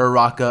about that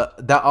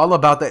Uraraka, all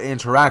about that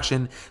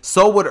interaction,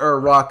 so would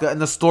Uraraka,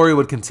 and the story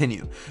would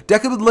continue.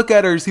 Deku would look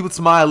at her, he would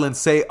smile and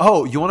say,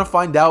 oh, you want to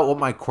find out what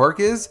my quirk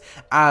is?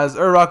 As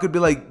Uraraka would be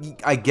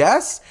like, I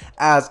guess?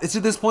 As it's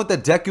at this point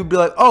that Deku would be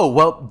like, oh,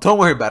 well, don't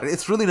worry about it.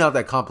 It's really not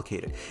that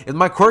complicated. And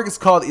my quirk is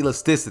called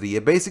elasticity.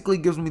 It basically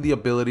gives me the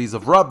abilities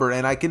of rubber,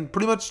 and I can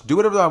pretty much do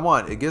whatever I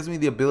want. It gives me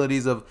the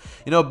abilities of,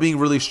 you know, being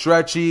really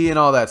stretchy and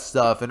all that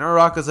stuff. And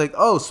Uraraka's like,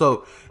 oh,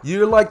 so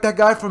you're like that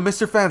guy from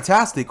Mr.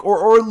 Fantastic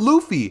or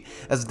Luffy.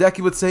 As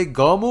Deku would say,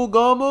 Gomu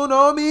Gomu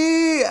no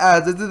Mi.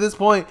 As it's at this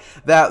point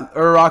that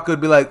Uraraka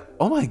would be like,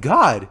 oh my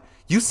god,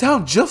 you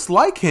sound just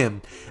like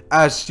him.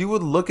 As she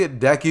would look at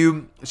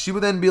Deku, she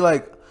would then be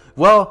like,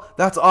 well,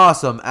 that's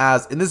awesome.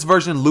 As in this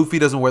version, Luffy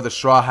doesn't wear the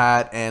straw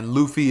hat, and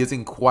Luffy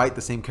isn't quite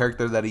the same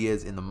character that he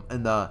is in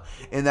the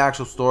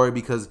actual story,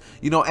 because,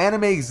 you know,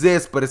 anime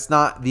exists, but it's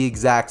not the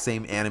exact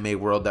same anime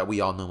world that we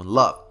all know and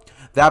love.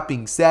 That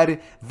being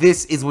said,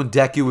 this is when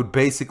Deku would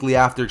basically,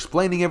 after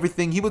explaining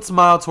everything, he would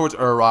smile towards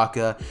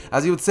Uraraka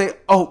as he would say,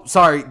 oh,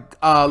 sorry,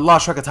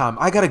 lost track of time,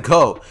 I gotta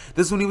go.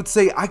 This is when he would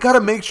say, I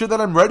gotta make sure that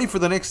I'm ready for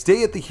the next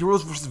day at the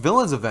Heroes vs.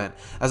 Villains event.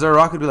 As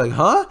Uraraka would be like,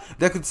 huh?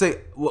 Deku would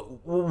say,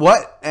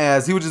 what?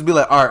 As he would just be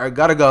like, alright, I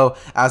gotta go.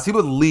 As he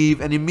would leave,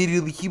 and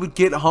immediately he would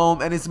get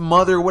home, and his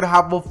mother would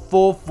have a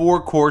full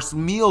 4-course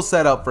meal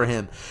set up for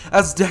him.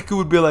 As Deku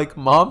would be like,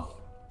 Mom,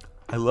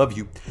 I love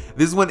you.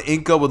 This is when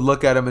Inka would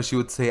look at him and she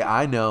would say,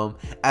 I know.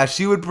 As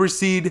she would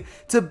proceed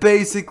to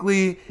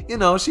basically, you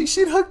know,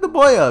 she'd hook the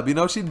boy up, you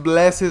know, she'd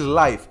bless his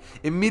life.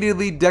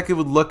 Immediately, Deku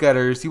would look at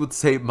her, he would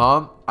say,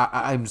 Mom,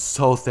 I'm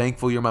so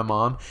thankful you're my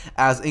mom.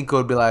 As Inka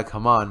would be like,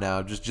 come on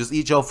now, just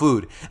eat your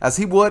food. As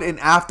he would, and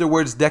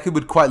afterwards, Deku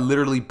would quite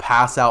literally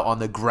pass out on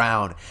the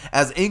ground.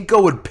 As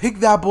Inka would pick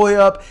that boy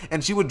up,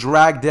 and she would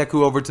drag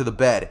Deku over to the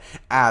bed.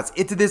 As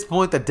it's at this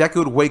point that Deku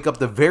would wake up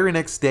the very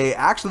next day,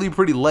 actually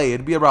pretty late,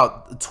 it'd be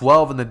about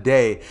 12 in the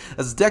day.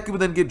 As Deku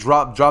would then get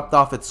dropped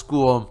off at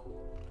school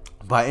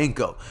by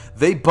Inko.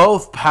 They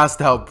both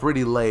passed out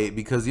pretty late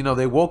because, you know,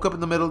 they woke up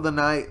in the middle of the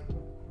night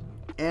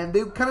and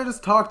they kind of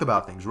just talked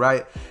about things,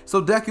 right?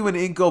 So Deku and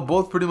Inko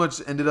both pretty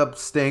much ended up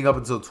staying up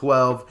until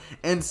 12,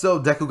 and so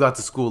Deku got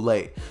to school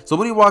late. So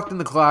when he walked in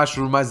the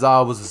classroom,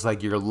 Aizawa was just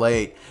like, you're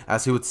late.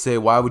 As he would say,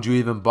 why would you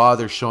even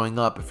bother showing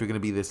up if you're going to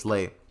be this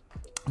late?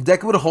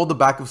 Deku would hold the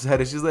back of his head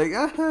and she's like,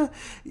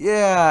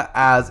 yeah.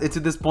 As it's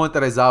at this point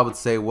that Aizawa would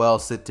say, well,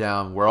 sit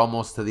down, we're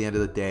almost to the end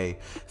of the day.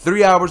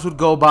 3 hours would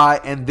go by,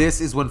 and this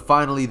is when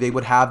finally they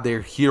would have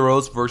their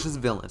heroes versus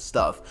villains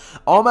stuff.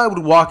 All Might would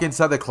walk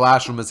inside the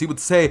classroom as he would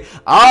say,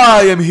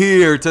 I am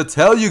here to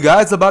tell you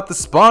guys about the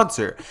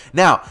sponsor.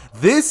 Now,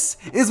 this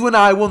is when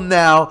I will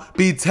now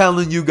be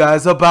telling you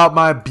guys about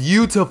my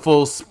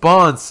beautiful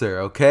sponsor,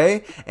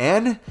 okay?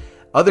 And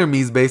Other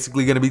Me's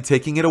basically going to be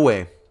taking it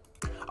away.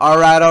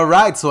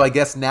 Alright, so I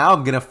guess now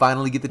I'm gonna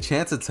finally get the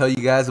chance to tell you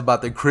guys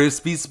about the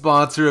crispy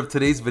sponsor of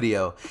today's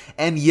video.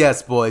 And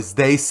yes, boys,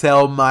 they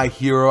sell My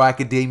Hero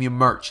Academia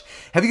merch.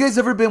 Have you guys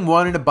ever been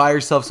wanting to buy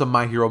yourself some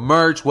My Hero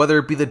merch, whether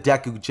it be the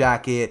Deku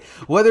jacket,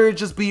 whether it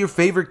just be your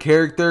favorite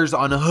characters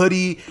on a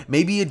hoodie,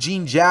 maybe a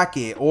jean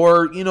jacket,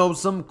 or, you know,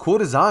 some cool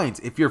designs?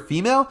 If you're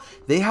female,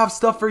 they have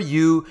stuff for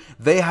you.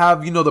 They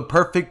have, you know, the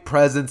perfect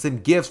presents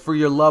and gifts for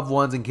your loved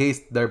ones in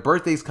case their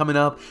birthday's coming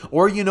up,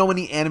 or, you know,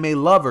 any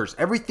anime lovers.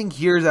 Everything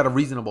here is at a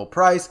reasonable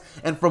price,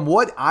 and from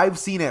what I've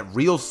seen at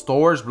real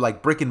stores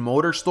like brick and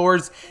mortar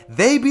stores,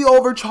 they be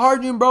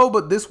overcharging, bro.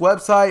 But this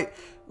website,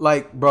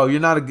 Like, bro,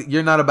 you're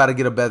not about to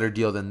get a better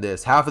deal than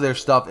this. Half of their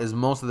stuff is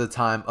most of the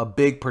time a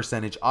big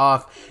percentage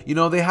off. You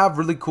know, they have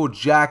really cool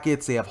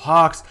jackets. They have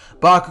Hawks,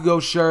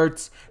 Bakugo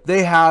shirts.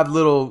 They have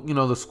little, you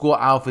know, the school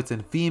outfits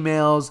and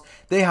females.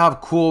 They have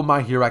cool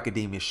My Hero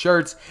Academia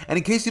shirts. And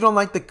in case you don't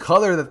like the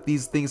color that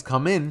these things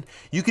come in,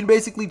 you can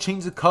basically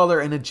change the color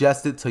and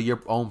adjust it to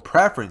your own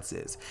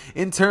preferences.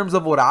 In terms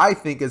of what I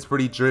think is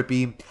pretty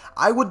drippy,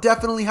 I would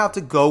definitely have to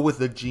go with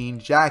the jean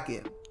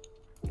jacket.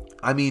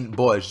 I mean,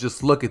 boys,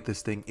 just look at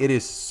this thing. It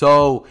is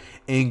so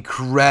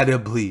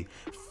incredibly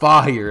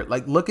fire.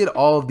 Like, look at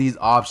all of these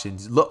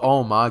options. Look,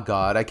 oh my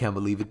god, I can't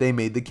believe it. They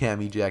made the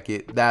cami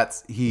jacket.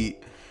 That's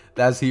heat.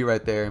 That's heat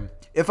right there.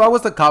 If I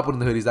was to cop one of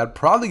the hoodies, I'd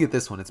probably get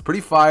this one. It's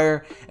pretty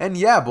fire. And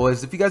yeah,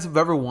 boys, if you guys have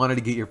ever wanted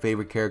to get your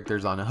favorite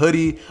characters on a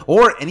hoodie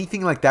or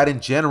anything like that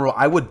in general,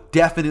 I would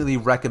definitely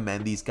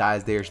recommend these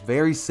guys. They're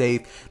very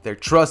safe. They're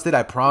trusted.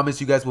 I promise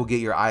you guys will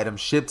get your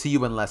items shipped to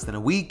you in less than a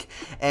week.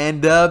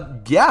 And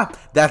yeah,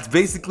 that's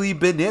basically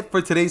been it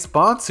for today's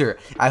sponsor.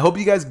 I hope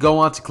you guys go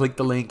on to click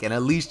the link and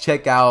at least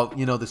check out,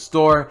 you know, the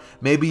store.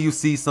 Maybe you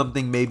see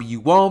something, maybe you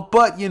won't.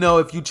 But, you know,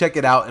 if you check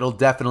it out, it'll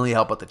definitely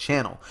help out the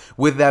channel.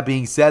 With that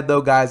being said,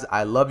 though, guys,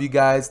 I love you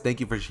guys. Thank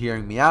you for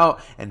hearing me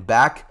out, and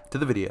back to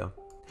the video.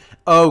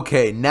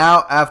 Okay,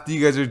 now after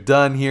you guys are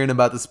done hearing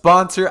about the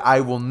sponsor,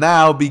 I will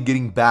now be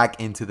getting back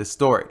into the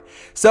story.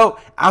 So,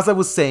 as I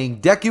was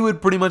saying, Deku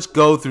would pretty much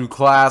go through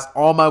class,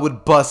 All Might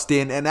would bust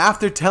in, and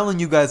after telling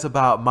you guys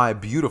about my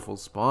beautiful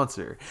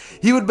sponsor,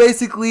 he would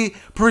basically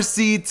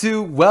proceed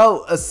to,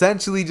 well,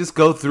 essentially just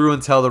go through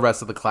and tell the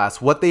rest of the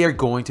class what they are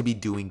going to be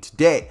doing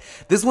today.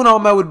 This one, All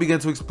Might would begin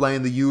to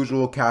explain the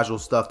usual casual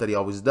stuff that he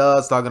always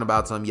does, talking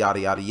about some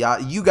yada yada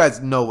yada. You guys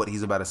know what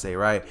he's about to say,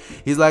 right?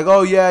 He's like,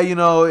 oh yeah, you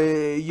know,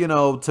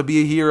 to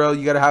be a hero,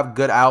 you gotta have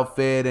good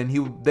outfit,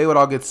 and they would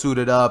all get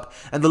suited up,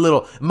 and the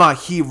little My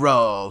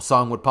Hero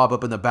song would pop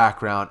up in the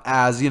background.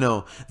 As you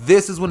know,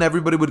 this is when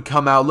everybody would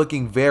come out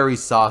looking very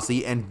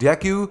saucy, and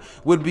Deku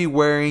would be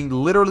wearing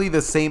literally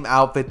the same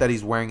outfit that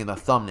he's wearing in the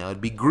thumbnail.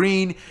 It'd be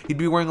green, he'd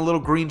be wearing a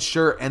little green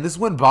shirt, and this is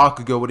when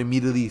Bakugo would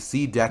immediately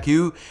see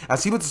Deku,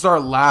 as he would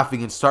start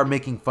laughing and start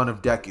making fun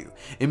of Deku.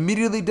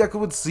 Immediately Deku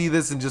would see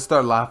this and just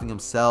start laughing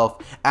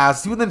himself,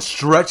 as he would then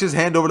stretch his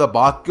hand over to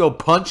Bakugo,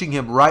 punching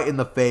him right in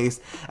the face,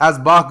 as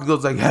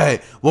Bakugo's like, hey,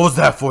 what was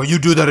that for? You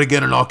do that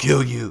again and I'll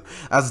kill you.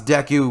 As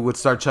Deku would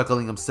start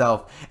chuckling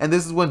himself. And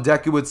this is when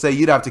Deku would say,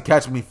 you'd have to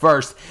catch me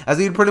first, as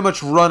he'd pretty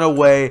much run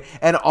away,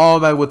 and All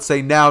Might would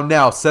say,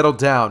 now, settle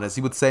down, as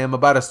he would say, I'm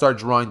about to start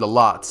drawing the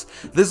lots.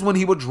 This is when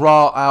he would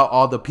draw out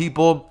all the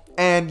people.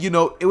 And, you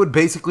know, it would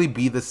basically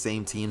be the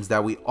same teams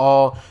that we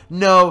all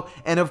know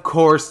and, of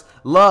course,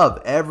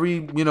 love.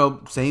 Every, you know,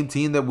 same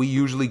team that we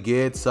usually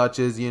get, such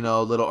as, you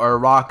know, little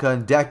Uraraka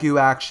and Deku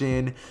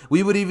action.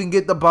 We would even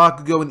get the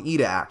Bakugo and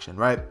Ida action,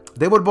 right?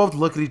 They would both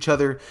look at each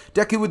other.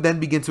 Deku would then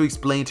begin to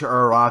explain to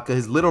Uraraka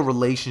his little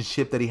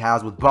relationship that he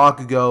has with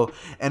Bakugo.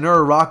 And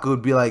Uraraka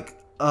would be like,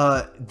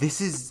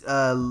 this is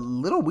a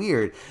little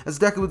weird. As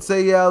Deku would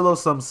say, yeah, a little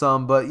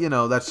some, but you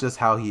know, that's just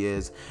how he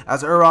is.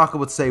 As Uraraka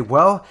would say,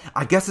 well,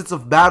 I guess it's a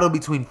battle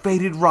between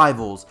fated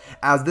rivals.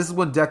 As this is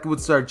when Deku would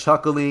start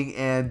chuckling,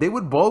 and they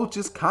would both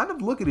just kind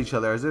of look at each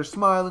other as they're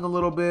smiling a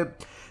little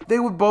bit. They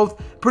would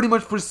both pretty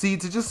much proceed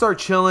to just start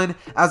chilling,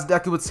 as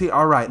Deku would say,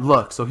 alright,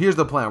 look, so here's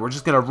the plan. We're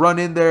just going to run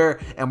in there,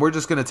 and we're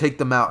just going to take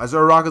them out. As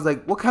Uraraka's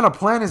like, what kind of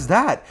plan is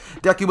that?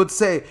 Deku would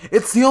say,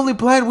 it's the only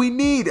plan we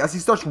need, as he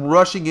starts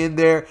rushing in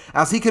there,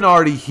 as he can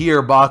already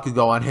hear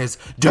Bakugo on his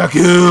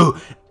Deku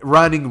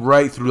running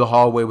right through the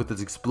hallway with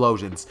his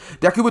explosions.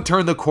 Deku would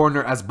turn the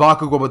corner as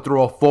Bakugo would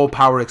throw a full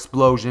power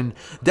explosion.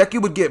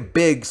 Deku would get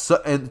big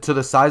to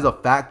the size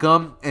of Fat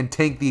Gum and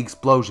tank the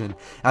explosion,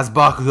 as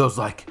Bakugo's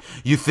like,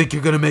 you think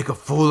you're gonna make a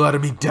fool out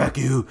of me,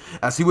 Deku?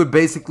 As he would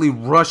basically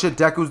rush at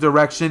Deku's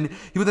direction,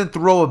 he would then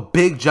throw a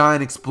big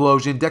giant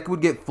explosion. Deku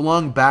would get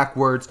flung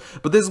backwards,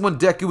 but this is when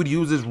Deku would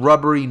use his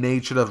rubbery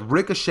nature to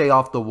ricochet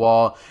off the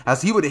wall,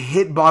 as he would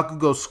hit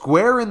Bakugo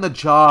square in the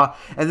jaw,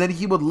 and then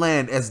he would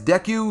land, as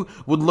Deku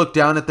would look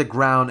down at the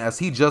ground, as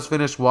he just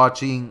finished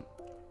watching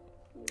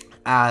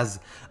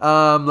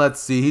let's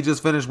see, he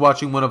just finished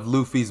watching one of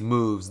Luffy's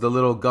moves, the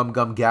little Gum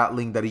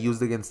Gatling that he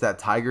used against that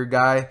tiger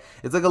guy.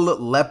 It's like a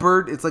little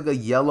leopard. It's like a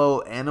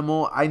yellow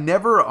animal. I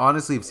never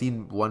honestly have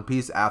seen One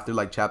Piece after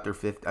like chapter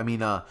 50. I mean,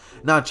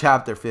 not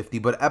chapter 50,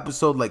 but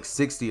episode like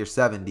 60 or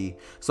 70.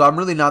 So I'm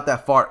really not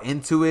that far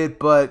into it,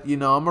 but you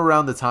know, I'm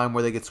around the time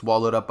where they get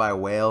swallowed up by a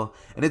whale,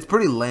 and it's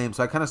pretty lame.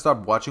 So I kind of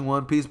stopped watching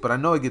One Piece, but I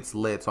know it gets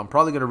lit. So I'm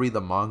probably going to read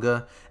the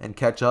manga and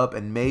catch up,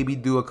 and maybe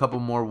do a couple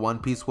more One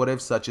Piece what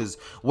ifs, such as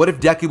what if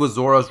Deku was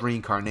Zoro's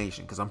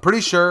reincarnation? Because I'm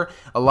pretty sure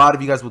a lot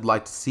of you guys would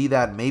like to see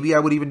that. Maybe I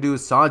would even do a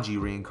Sanji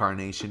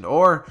reincarnation,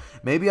 or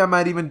maybe I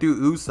might even do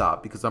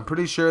Usopp, because I'm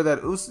pretty sure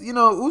that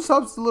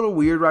Usopp's a little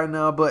weird right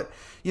now, but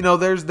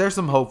there's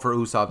some hope for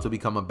Usopp to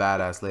become a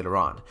badass later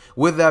on.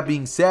 With that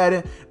being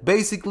said,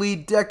 basically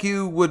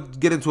Deku would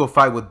get into a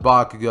fight with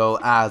Bakugo,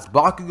 as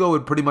Bakugo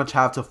would pretty much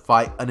have to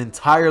fight an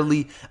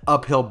entirely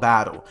uphill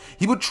battle.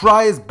 He would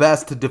try his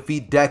best to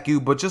defeat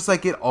Deku, but just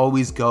like it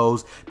always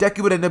goes,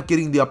 Deku would end up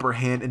getting the upper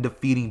hand and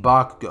defeating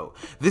Bakugo.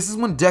 This is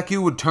when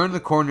Deku would turn the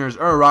corner, as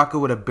Uraraka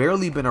would have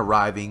barely been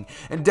arriving,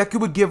 and Deku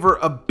would give her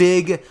a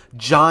big,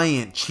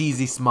 giant,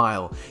 cheesy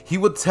smile. He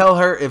would tell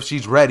her if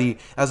she's ready,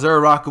 as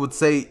Uraraka would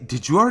say,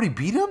 "Did you already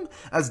beat him?"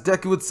 As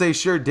Deku would say,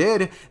 "Sure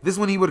did." This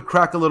one he would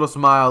crack a little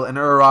smile, and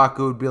Uraraka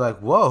would be like,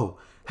 "Whoa,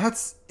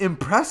 that's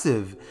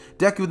impressive."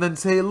 Deku would then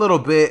say a little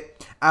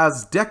bit,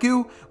 as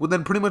Deku would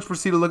then pretty much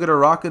proceed to look at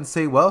Uraraka and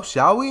say, "Well,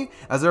 shall we?"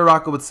 As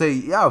Uraraka would say,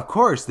 "Yeah, of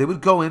course." They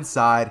would go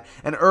inside,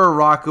 and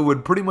Deku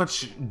would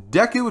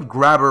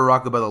grab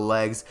Uraraka by the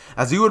legs,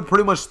 as he would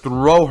pretty much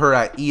throw her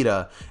at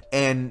Ida,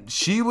 and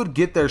she would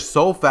get there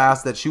so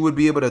fast that she would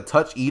be able to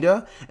touch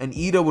Ida, and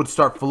Ida would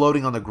start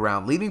floating on the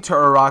ground, leading to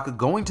Uraraka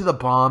going to the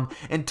bomb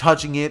and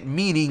touching it,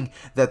 meaning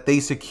that they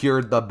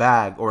secured the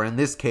bag, or in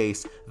this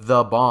case,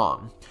 the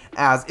bomb.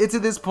 As it's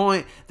at this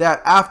point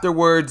that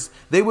afterwards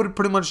they would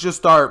pretty much just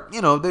start,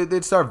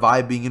 they'd start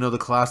vibing. The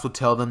class would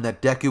tell them that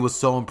Deku was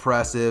so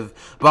impressive.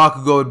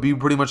 Bakugo would be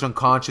pretty much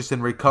unconscious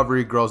in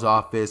Recovery Girl's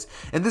office,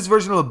 and this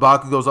version of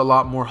Bakugo is a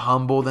lot more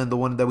humble than the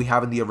one that we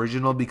have in the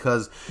original,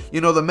 because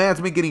the man's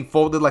been getting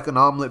folded like an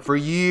omelet for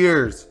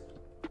years.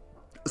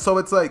 So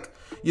it's like,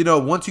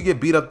 once you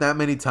get beat up that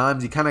many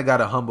times, you kind of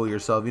gotta humble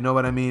yourself. You know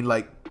what I mean?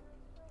 Like,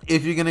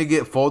 if you're gonna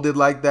get folded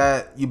like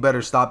that, you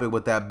better stop it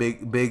with that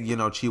big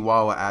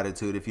chihuahua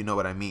attitude, if you know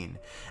what I mean.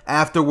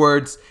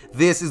 Afterwards,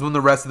 this is when the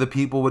rest of the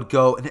people would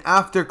go, and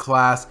after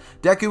class,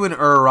 Deku and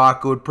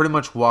Uraraka would pretty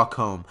much walk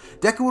home.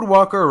 Deku would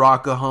walk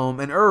Uraraka home,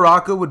 and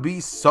Uraraka would be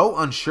so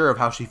unsure of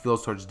how she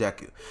feels towards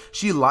Deku.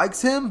 She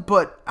likes him,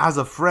 but as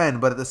a friend,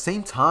 but at the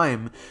same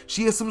time,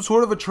 she has some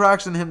sort of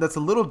attraction to him that's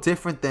a little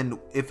different than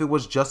if it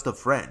was just a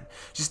friend.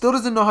 She still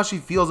doesn't know how she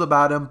feels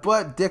about him,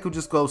 but Deku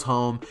just goes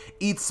home,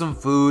 eats some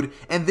food,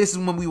 and this is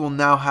when we will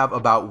now have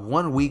about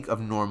 1 week of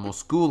normal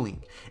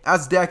schooling.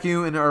 As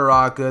Deku and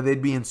Uraraka,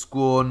 they'd be in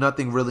school,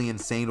 nothing really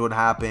insane would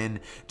happen,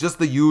 just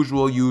the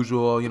usual,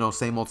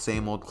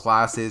 same old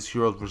classes,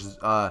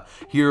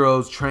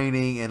 heroes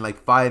training and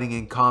like fighting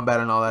and combat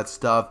and all that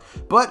stuff.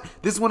 But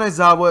this one,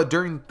 Aizawa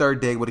during the third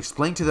day would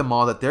explain to them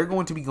all that they're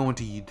going to be going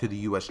to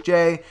the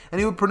USJ, and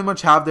he would pretty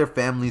much have their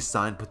families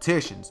sign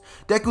petitions.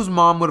 Deku's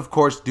mom would of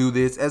course do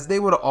this, as they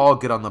would all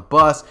get on the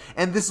bus,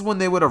 and this is when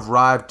they would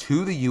arrive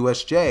to the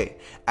USJ.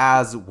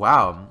 As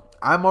wow,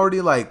 I'm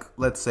already like,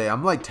 let's say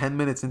I'm like 10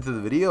 minutes into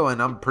the video,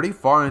 and I'm pretty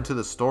far into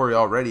the story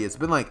already. It's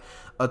been like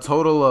a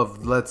total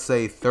of, let's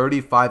say,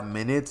 35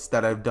 minutes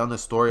that I've done the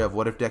story of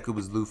What If Deku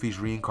Was Luffy's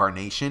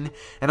reincarnation,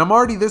 and I'm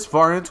already this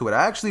far into it.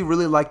 I actually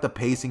really like the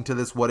pacing to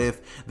this What If.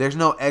 There's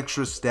no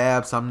extra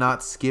steps. I'm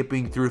not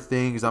skipping through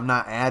things. I'm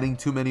not adding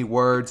too many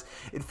words.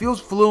 It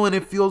feels fluent.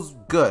 It feels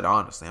good,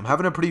 honestly. I'm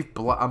having a pretty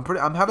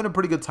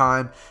good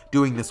time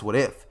doing this What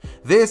If.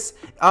 This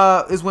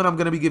is when I'm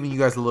going to be giving you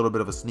guys a little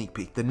bit of a sneak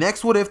peek. The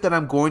next What If that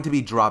I'm going to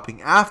be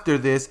dropping after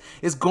this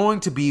is going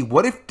to be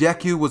What If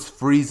Deku Was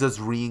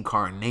Frieza's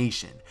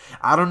reincarnation.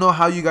 I don't know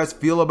how you guys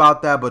feel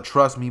about that, but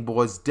trust me,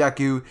 boys,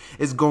 Deku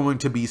is going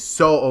to be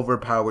so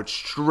overpowered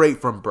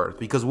straight from birth,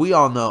 because we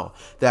all know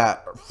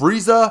that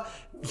Frieza,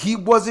 he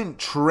wasn't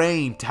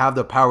trained to have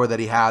the power that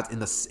he has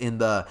in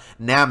the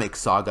Namek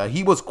saga.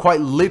 He was quite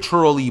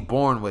literally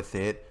born with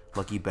it.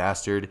 Lucky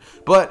bastard.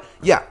 But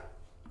yeah,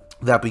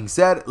 that being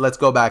said, let's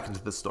go back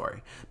into the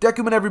story. Deku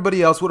and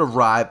everybody else would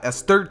arrive,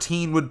 as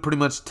 13 would pretty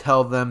much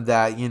tell them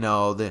that,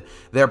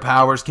 their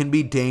powers can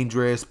be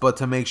dangerous, but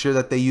to make sure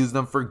that they use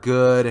them for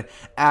good.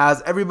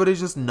 As everybody's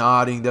just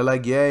nodding, they're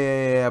like,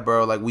 yeah,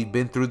 bro, like, we've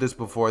been through this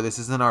before, this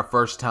isn't our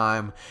first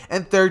time.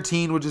 And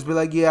 13 would just be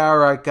like, yeah,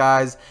 alright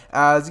guys,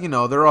 as,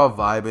 they're all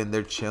vibing,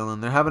 they're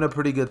chilling, they're having a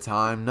pretty good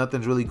time,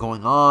 nothing's really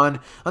going on,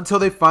 until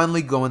they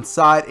finally go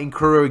inside, and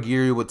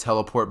Kurogiri would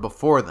teleport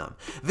before them.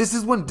 This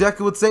is when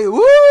Deku would say,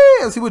 woo!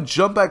 As he would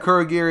jump at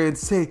Kurogiri and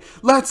say,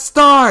 let's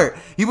start!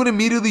 He would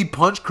immediately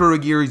punch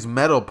Kurogiri's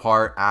metal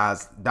part,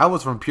 as that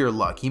was from pure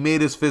luck. He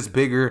made his fist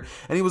bigger,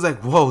 and he was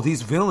like, whoa,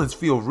 these villains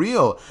feel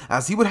real.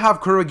 As he would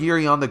have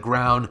Kurogiri on the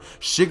ground,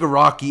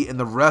 Shigaraki and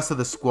the rest of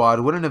the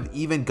squad wouldn't have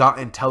even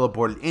gotten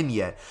teleported in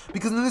yet.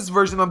 Because in this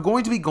version, I'm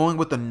going to be going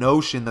with the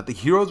notion that the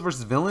heroes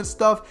versus villains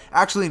stuff,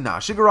 actually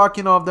not. Shigaraki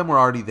and all of them were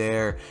already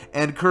there,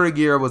 and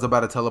Kurogiri was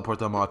about to teleport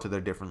them all to their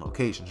different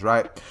locations,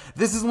 right?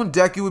 This is when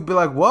Deku would be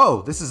like,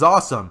 whoa, this is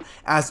awesome.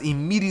 As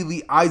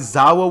immediately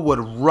Aizawa would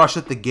rush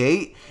at the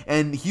gate,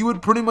 and he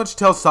would pretty much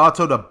tell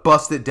Sato to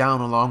bust it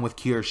down along with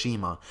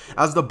Kirishima.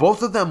 As the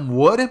both of them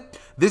would,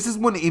 this is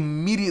when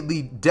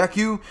immediately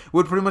Deku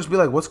would pretty much be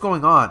like, what's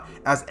going on?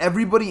 As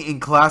everybody in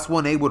class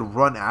 1A would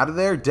run out of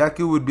there,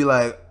 Deku would be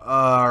like,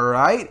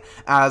 alright,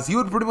 as he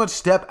would pretty much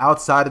step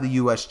outside of the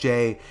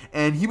USJ,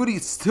 and he would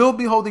still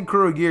be holding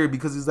Kurogiri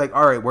because he's like,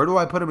 alright, where do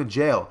I put him in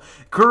jail?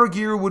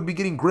 Kurogiri would be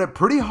getting gripped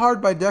pretty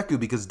hard by Deku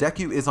because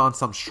Deku is on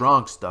some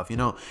strong stuff, you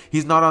know,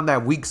 he's not on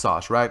that weak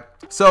sauce, right?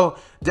 So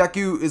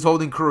Deku is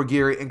holding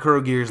Kurogiri, and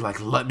Kurogiri is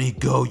like, let me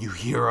go, you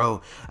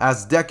hero,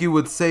 as Deku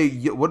would say,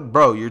 what,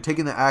 bro, you're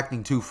taking the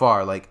acting too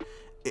far, like,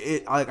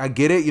 I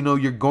get it, you know,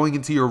 you're going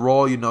into your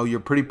role, you know, you're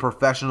pretty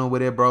professional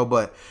with it, bro,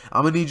 but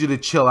I'm gonna need you to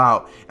chill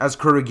out, as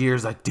Kurogiri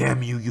is like,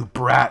 damn you, you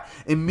brat.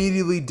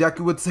 Immediately,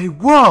 Deku would say,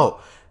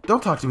 whoa,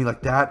 don't talk to me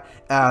like that,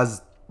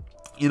 as,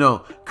 you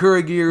know,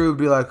 Kurogiri would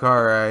be like,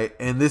 alright,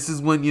 and this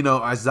is when, you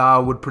know,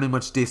 Aizawa would pretty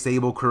much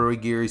disable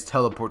Kurogiri's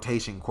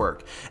teleportation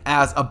quirk,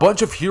 as a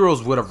bunch of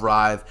heroes would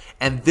arrive,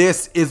 and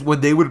this is when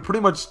they would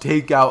pretty much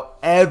take out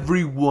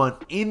everyone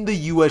in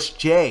the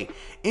USJ,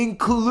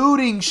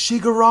 including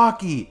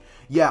Shigaraki.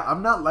 Yeah,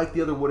 I'm not like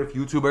the other What If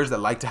YouTubers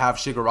that like to have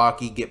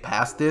Shigaraki get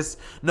past this.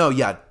 No,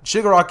 yeah,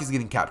 Shigaraki's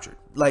getting captured.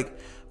 Like,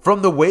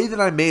 from the way that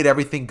I made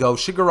everything go,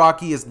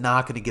 Shigaraki is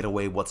not going to get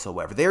away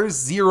whatsoever. There is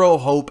zero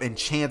hope and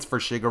chance for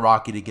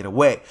Shigaraki to get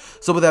away.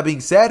 So with that being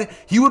said,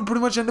 he would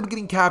pretty much end up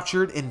getting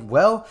captured. And,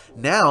 well,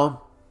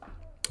 now,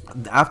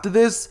 after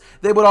this,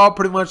 they would all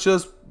pretty much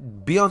just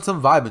be on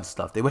some vibe and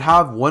stuff. They would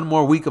have one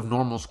more week of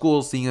normal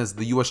school, seeing as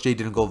the USJ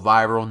didn't go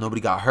viral,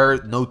 nobody got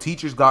hurt, no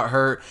teachers got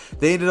hurt.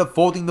 They ended up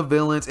folding the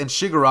villains, and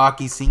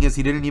Shigaraki, seeing as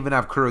he didn't even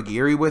have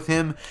Kurogiri with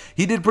him,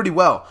 he did pretty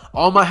well.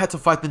 All Might had to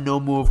fight the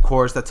Nomu, of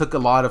course, that took a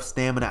lot of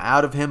stamina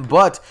out of him,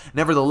 but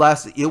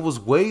nevertheless, it was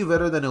way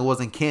better than it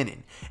was in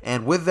canon.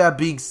 And with that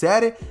being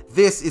said,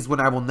 this is when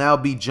I will now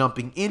be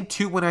jumping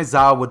into when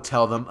Aizawa would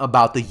tell them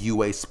about the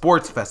UA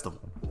Sports Festival.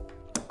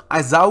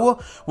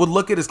 Aizawa would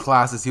look at his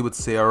classes. He would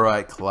say,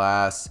 alright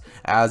class,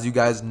 as you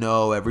guys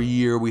know, every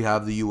year we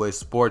have the UA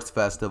Sports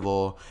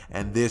Festival,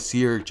 and this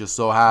year it just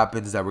so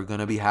happens that we're going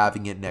to be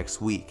having it next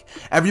week.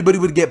 Everybody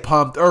would get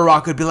pumped.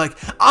 Uraraka would be like,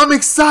 I'm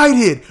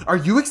excited! Are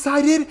you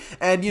excited?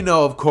 And you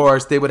know, of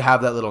course, they would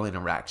have that little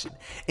interaction.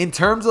 In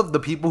terms of the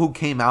people who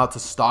came out to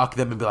stalk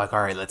them and be like,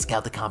 alright, let's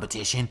scout the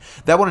competition,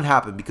 that wouldn't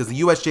happen because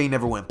the USJ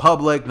never went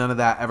public, none of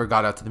that ever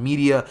got out to the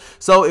media,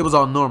 so it was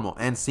all normal.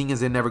 And seeing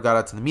as it never got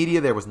out to the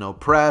media, there was no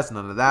press,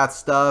 none of that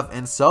stuff,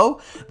 and so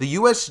the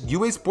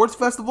UA Sports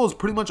Festival is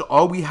pretty much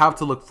all we have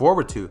to look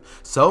forward to.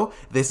 So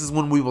this is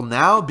when we will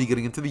now be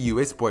getting into the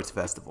UA Sports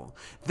Festival.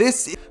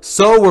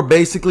 So we're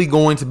basically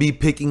going to be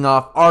picking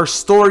off our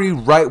story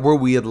right where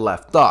we had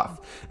left off.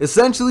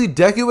 Essentially,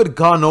 Deku had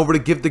gone over to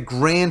give the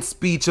grand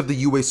speech of the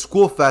UA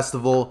School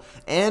Festival,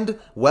 and,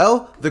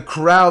 well, the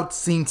crowd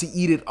seemed to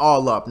eat it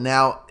all up.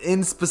 Now,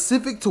 in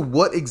specific to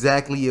what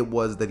exactly it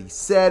was that he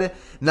said,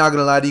 not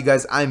gonna lie to you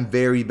guys, I'm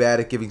very bad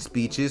at giving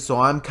speeches, so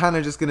I'm kind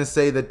of just gonna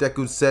say that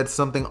Deku said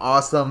something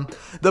awesome,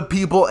 the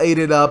people ate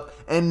it up,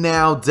 and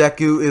now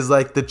Deku is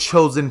like the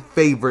chosen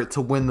favorite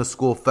to win the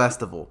school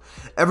festival.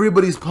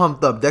 Everybody's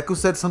pumped up. Deku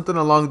said something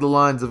along the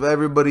lines of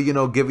everybody, you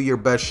know, give it your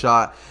best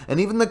shot, and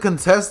even the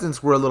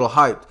contestants were a little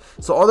hyped.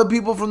 So all the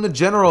people from the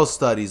general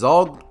studies,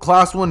 all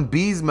Class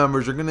 1B's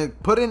members are gonna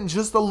put in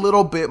just a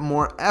little bit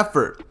more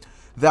effort.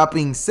 That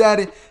being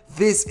said,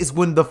 this is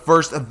when the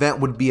first event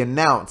would be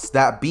announced,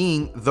 that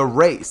being the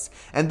race.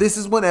 And this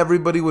is when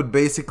everybody would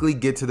basically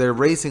get to their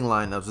racing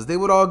lineups, as they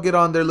would all get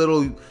on their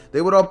little,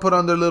 they would all put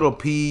on their little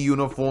PE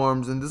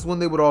uniforms, and this is when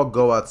they would all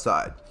go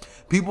outside.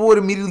 People would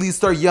immediately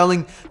start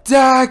yelling,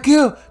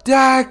 Deku,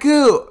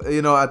 Deku,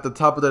 you know, at the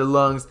top of their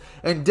lungs,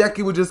 and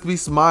Deku would just be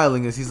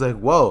smiling as he's like,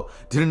 whoa,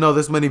 didn't know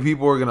this many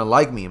people were gonna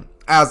like me.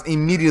 As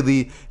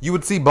immediately, you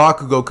would see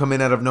Bakugo come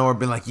in out of nowhere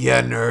being like,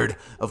 yeah, nerd,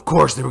 of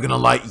course they were gonna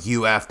like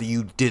you after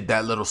you did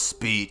that little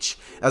speech.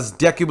 As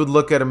Deku would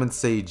look at him and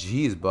say,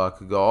 geez,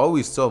 Bakugo,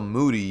 always so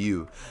moody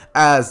you.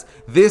 As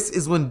this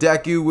is when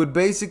Deku would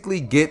basically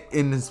get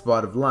in his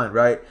spot of line,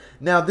 right?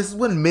 Now, this is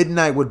when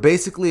Midnight would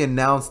basically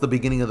announce the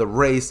beginning of the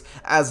race,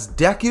 as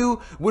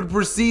Deku would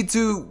proceed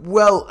to,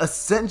 well,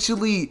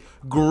 essentially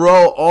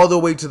grow all the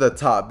way to the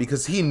top,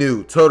 because he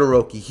knew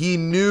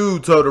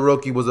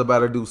Todoroki was about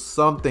to do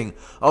something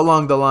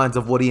along the lines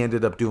of what he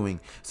ended up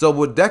doing. So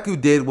what Deku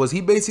did was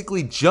he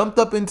basically jumped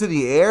up into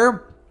the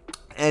air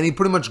and he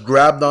pretty much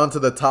grabbed onto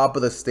the top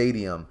of the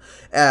stadium,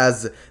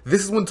 as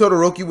this is when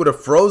Todoroki would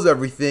have froze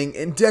everything,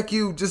 and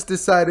Deku just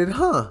decided,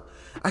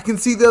 I can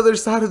see the other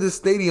side of the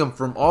stadium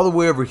from all the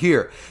way over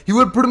here. He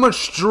would pretty much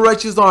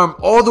stretch his arm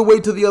all the way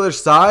to the other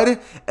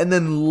side and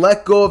then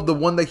let go of the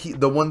one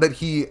that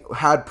he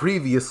had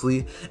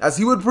previously, as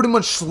he would pretty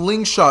much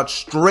slingshot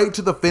straight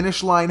to the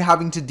finish line,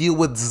 having to deal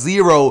with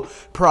zero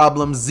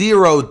problems,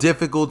 zero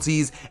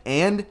difficulties,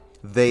 and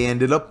They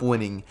ended up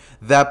winning.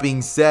 That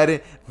being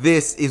said,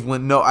 this is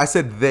when, no, I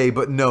said they,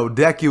 but no,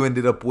 Deku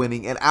ended up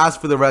winning. And as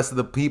for the rest of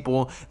the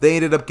people, they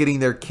ended up getting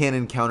their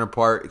canon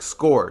counterpart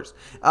scores.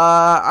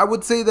 I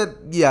would say that,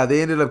 yeah,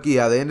 they ended up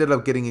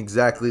getting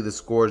exactly the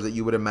scores that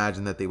you would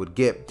imagine that they would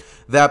get.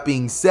 That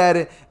being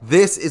said,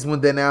 this is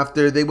when then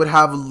after they would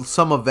have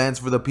some events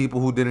for the people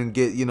who didn't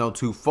get, you know,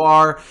 too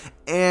far.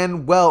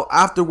 And well,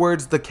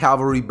 afterwards, the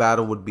cavalry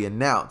battle would be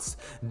announced.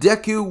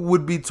 Deku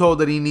would be told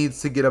that he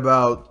needs to get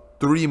about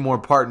 3 more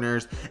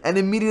partners, and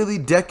immediately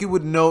Deku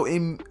would know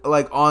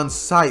like on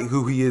sight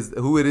who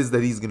it is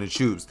that he's gonna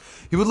choose.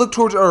 He would look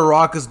towards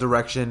Uraraka's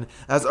direction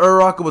as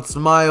Uraraka would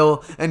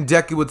smile and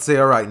Deku would say,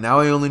 alright,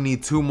 now I only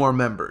need 2 more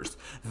members.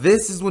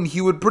 This is when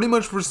he would pretty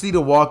much proceed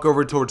to walk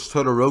over towards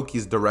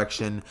Todoroki's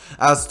direction.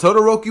 As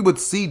Todoroki would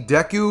see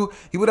Deku,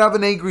 he would have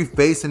an angry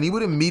face and he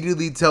would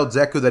immediately tell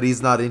Deku that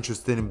he's not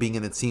interested in being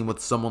in a team with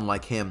someone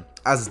like him.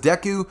 As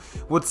Deku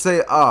would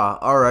say,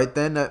 alright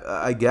then,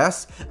 I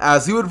guess.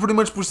 As he would pretty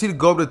much proceed to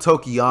go up to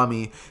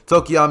Tokiyami.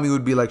 Tokiyami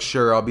would be like,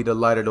 sure, I'll be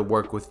delighted to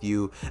work with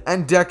you.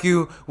 And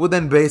Deku would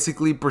then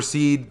basically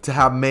proceed to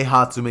have Mei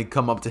Hatsume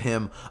come up to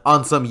him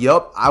on some,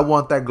 yup, I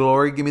want that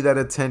glory, give me that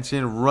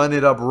attention, run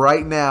it up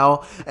right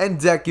now. And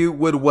Deku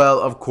would,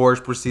 well, of course,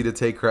 proceed to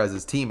take her as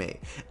his teammate.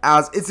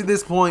 As it's at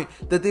this point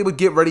that they would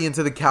get ready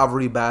into the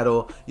cavalry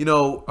battle. You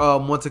know,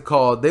 what's it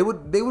called? They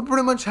would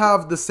pretty much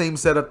have the same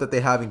setup that they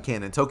have in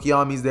canon.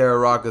 Tokiyami's there,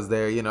 Araka's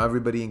there, you know,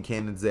 everybody in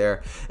canon's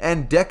there.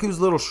 And Deku's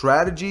little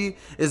strategy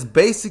is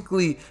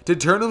basically to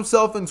turn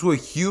himself into a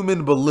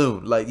human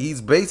balloon. Like, he's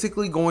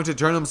basically going to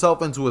turn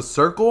himself into a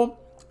circle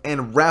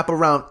and wrap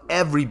around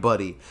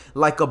everybody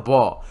like a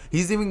ball.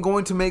 He's even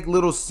going to make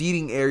little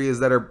seating areas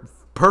that are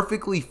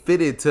perfectly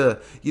fitted to,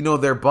 you know,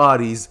 their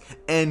bodies.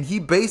 And he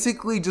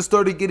basically just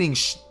started getting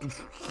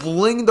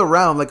flinged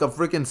around like a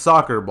freaking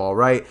soccer ball,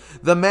 right?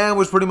 The man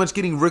was pretty much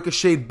getting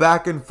ricocheted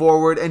back and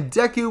forward, and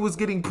Deku was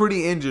getting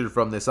pretty injured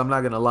from this, I'm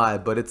not gonna lie.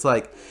 But it's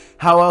like,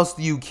 how else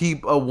do you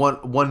keep a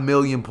 1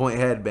 million point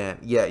headband?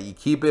 Yeah, you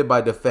keep it by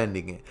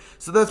defending it.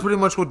 So that's pretty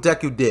much what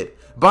Deku did.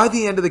 By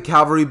the end of the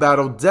cavalry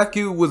battle,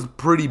 Deku was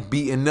pretty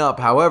beaten up.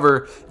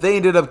 However, they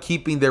ended up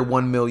keeping their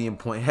 1 million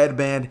point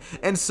headband,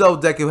 and so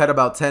Deku had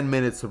about 10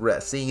 minutes to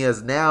rest, seeing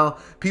as now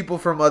people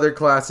from other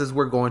classes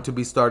were going to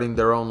be starting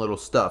their own little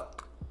stuff.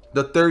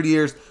 The third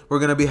years were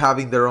going to be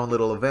having their own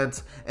little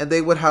events, and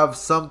they would have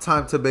some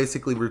time to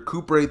basically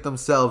recuperate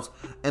themselves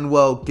and,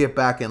 well, get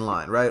back in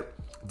line, right?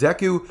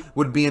 Deku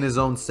would be in his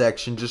own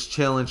section, just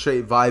chilling,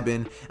 straight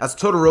vibing, as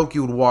Todoroki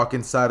would walk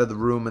inside of the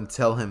room and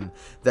tell him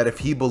that if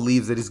he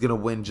believes that he's going to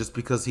win just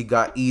because he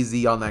got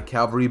easy on that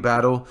cavalry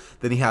battle,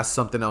 then he has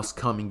something else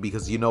coming,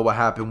 because you know what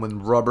happened when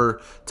rubber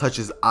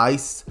touches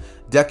ice?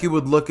 Deku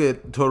would look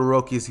at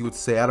Todoroki as he would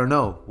say, I don't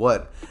know,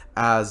 what?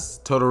 As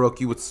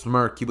Todoroki would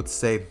smirk, he would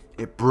say,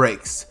 it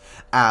breaks.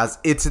 As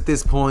it's at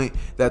this point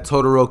that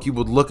Todoroki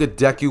would look at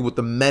Deku with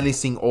the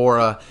menacing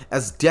aura,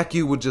 as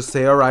Deku would just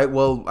say, alright,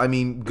 well, I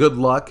mean, good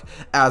luck.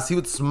 As he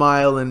would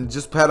smile and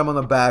just pat him on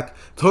the back.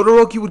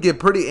 Todoroki would get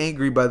pretty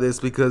angry by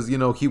this because, you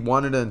know, he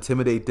wanted to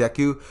intimidate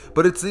Deku,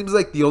 but it seems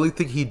like the only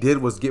thing he did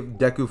was get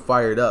Deku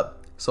fired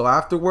up. So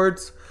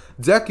afterwards,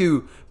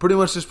 Deku pretty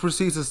much just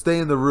proceeds to stay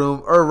in the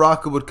room.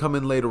 Uraraka would come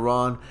in later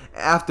on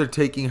after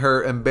taking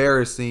her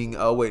embarrassing,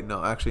 oh wait,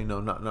 no, actually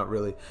no, not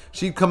really.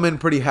 She'd come in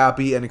pretty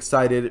happy and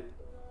excited.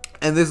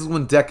 And this is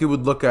when Deku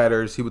would look at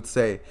her as he would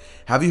say,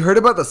 have you heard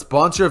about the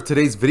sponsor of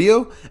today's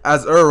video?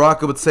 As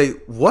Uraraka would say,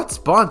 what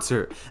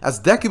sponsor? As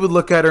Deku would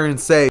look at her and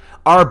say,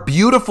 our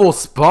beautiful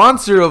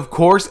sponsor, of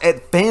course,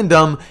 at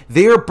Fandom.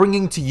 They are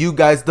bringing to you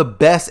guys the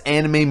best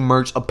anime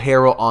merch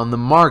apparel on the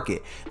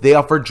market. They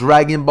offer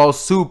Dragon Ball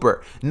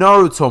Super,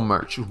 Naruto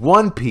merch,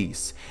 One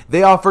Piece.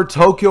 They offer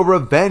Tokyo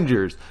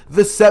Revengers,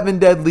 The 7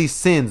 Deadly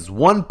Sins,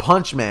 One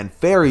Punch Man,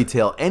 Fairy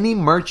Tail, any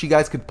merch you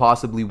guys could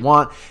possibly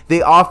want.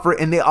 They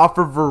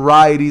offer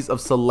varieties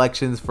of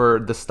selections for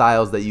the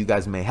styles that you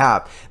guys may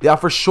have. They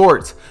offer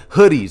shorts,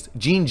 hoodies,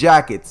 jean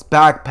jackets,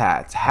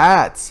 backpacks,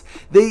 hats.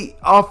 They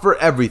offer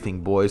everything,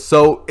 boys.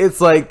 So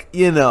it's like,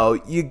 you know,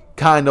 you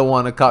kind of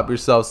want to cop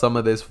yourself some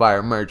of this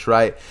fire merch,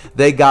 right?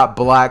 They got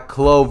Black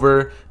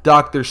Clover,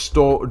 Dr.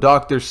 Stone,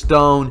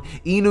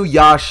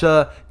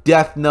 Inuyasha,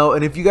 Death Note.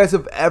 And if you guys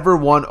have ever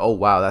won, oh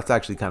wow, that's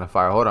actually kind of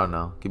fire. Hold on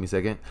now, give me a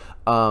second.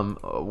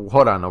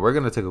 Hold on now, we're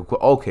gonna take a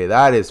quick, okay,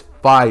 that is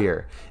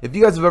fire. If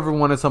you guys have ever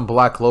wanted some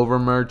Black Clover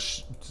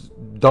merch,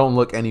 don't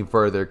look any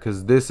further,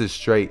 because this is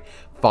straight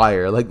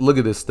fire. Like, look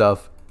at this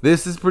stuff.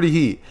 This is pretty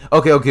heat.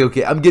 Okay.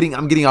 I'm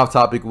getting off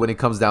topic when it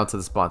comes down to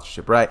the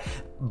sponsorship, right?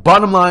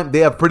 Bottom line, they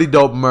have pretty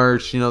dope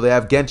merch. You know, they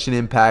have Genshin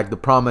Impact, The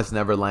Promised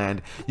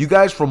Neverland. You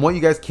guys, from what you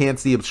guys can't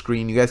see up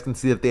screen, you guys can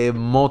see that they have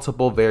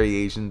multiple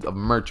variations of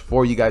merch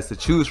for you guys to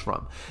choose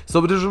from.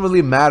 So it doesn't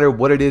really matter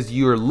what it is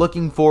you're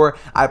looking for.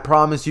 I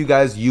promise you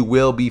guys, you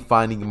will be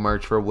finding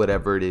merch for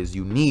whatever it is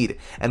you need.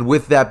 And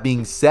with that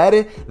being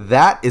said,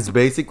 that is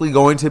basically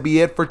going to be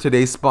it for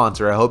today's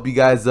sponsor. I hope you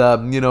guys,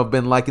 you know, have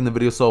been liking the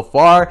video so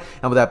far.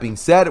 And with that being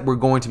said, we're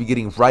going to be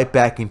getting right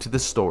back into the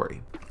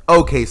story.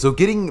 Okay, so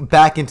getting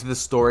back into the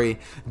story,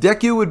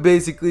 Deku would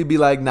basically be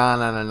like, nah,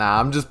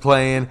 I'm just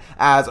playing,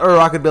 as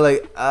Uraraka would be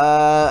like,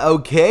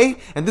 okay,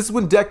 and this is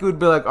when Deku would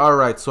be like,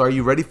 alright, so are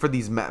you ready for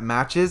these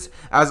matches?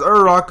 As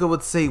Uraraka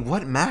would say,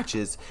 what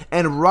matches?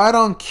 And right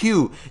on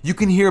cue, you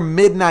can hear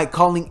Midnight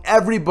calling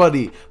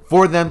everybody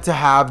for them to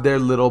have their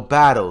little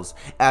battles.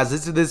 As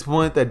it's at this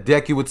point that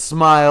Deku would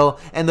smile,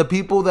 and the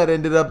people that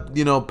ended up,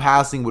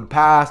 passing would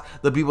pass,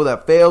 the people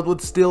that failed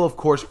would still, of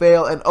course,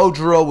 fail, and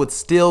Ojiro would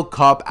still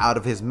cop out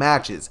of his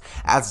matches,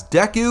 as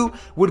Deku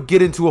would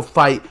get into a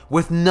fight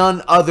with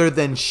none other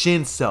than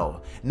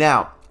Shinso.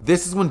 Now,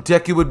 this is when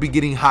Deku would be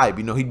getting hype,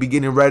 he'd be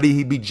getting ready,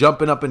 he'd be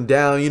jumping up and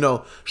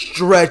down,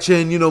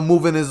 stretching,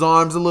 moving his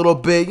arms a little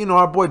bit,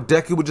 our boy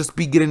Deku would just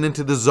be getting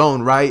into the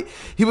zone, right?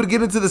 He would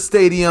get into the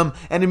stadium,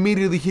 and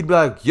immediately he'd be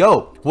like,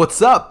 yo,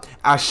 what's up?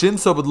 As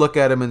Shinso would look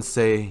at him and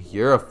say,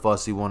 you're a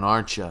fussy one,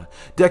 aren't you?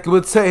 Deku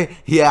would say,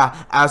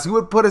 yeah, as he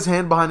would put his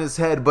hand behind his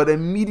head, but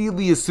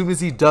immediately as soon as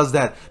he does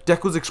that,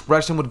 Deku's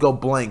expression would go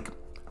blank.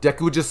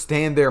 Deku would just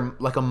stand there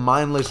like a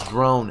mindless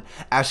drone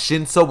as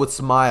Shinso would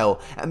smile,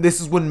 and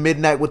this is when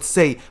Midnight would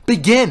say,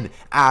 begin,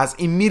 as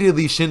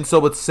immediately Shinso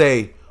would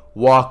say,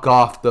 walk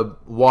off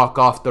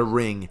the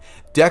ring.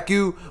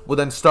 Deku would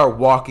then start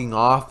walking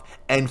off,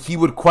 and he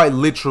would quite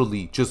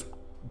literally just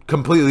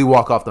completely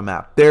walk off the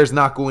map. There's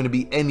not going to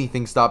be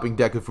anything stopping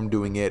Deku from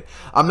doing it.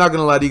 I'm not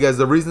gonna lie to you guys,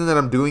 the reason that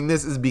I'm doing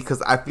this is because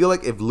I feel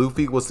like if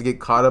Luffy was to get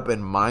caught up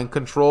in mind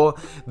control,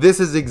 this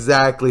is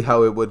exactly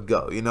how it would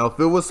go. If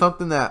it was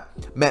something that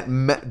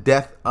meant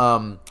death,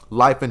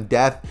 life and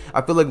death,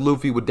 I feel like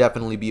Luffy would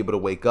definitely be able to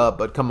wake up,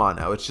 but come on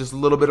now, it's just a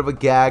little bit of a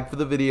gag for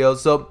the video.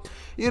 So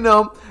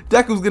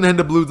Deku's gonna end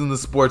up losing the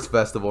sports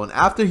festival, and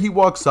after he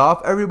walks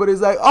off,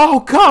 everybody's like, oh,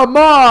 come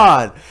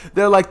on!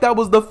 They're like, that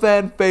was the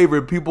fan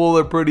favorite. People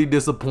are pretty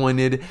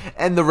disappointed,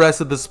 and the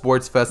rest of the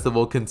sports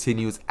festival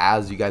continues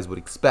as you guys would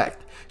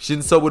expect.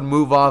 Shinso would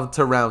move on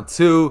to round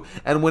 2,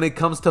 and when it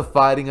comes to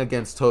fighting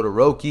against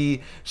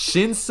Todoroki,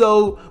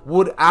 Shinso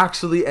would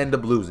actually end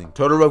up losing.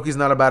 Todoroki's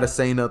not about to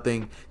say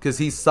nothing because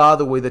he saw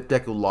the way that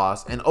Deku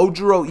lost, and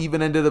Ojiro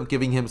even ended up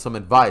giving him some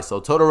advice. So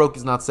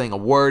Todoroki's not saying a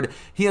word.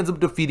 He ends up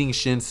defeating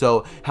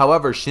Shinso.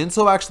 However,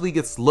 Shinso actually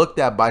gets looked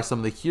at by some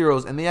of the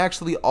heroes, and they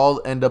actually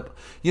all end up,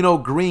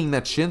 agreeing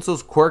that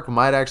Shinso's quirk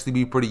might actually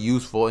be pretty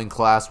useful in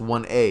class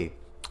 1A.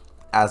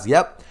 As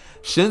yep,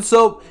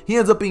 Shinso, he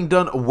ends up being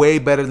done way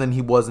better than he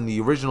was in the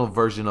original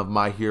version of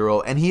My Hero,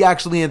 and he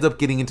actually ends up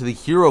getting into the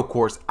hero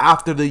course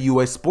after the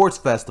UA Sports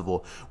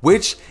Festival,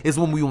 which is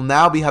when we will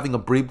now be having a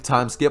brief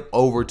time skip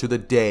over to the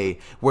day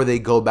where they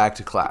go back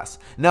to class.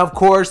 Now, of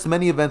course,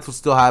 many events will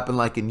still happen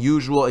like in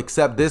usual,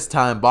 except this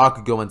time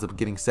Bakugo ends up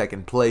getting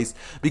second place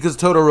because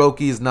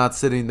Todoroki is not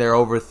sitting there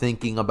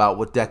overthinking about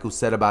what Deku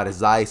said about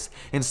his ice.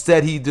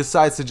 Instead, he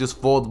decides to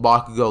just fold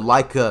Bakugo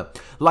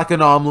like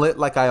an omelet,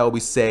 like I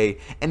always say,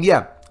 and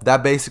yeah,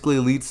 that basically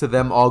leads to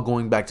them all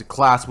going back to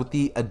class with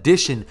the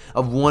addition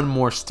of one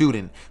more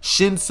student,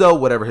 Shinso,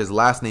 whatever his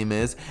last name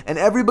is, and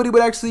everybody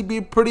would actually be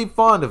pretty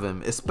fond of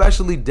him,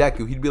 especially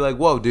Deku. He'd be like,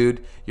 whoa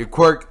dude, your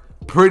quirk,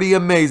 pretty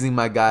amazing,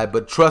 my guy,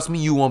 but trust me,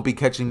 you won't be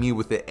catching me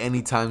with it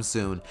anytime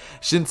soon.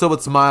 Shinso would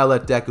smile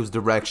at Deku's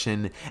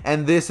direction,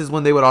 and this is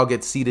when they would all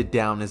get seated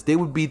down as they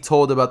would be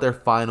told about their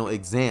final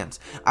exams.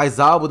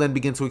 Aizawa would then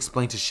begin to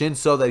explain to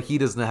Shinso that he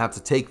doesn't have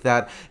to take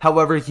that.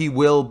 However, he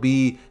will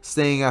be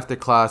staying after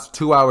class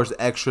 2 hours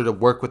extra to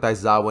work with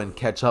Aizawa and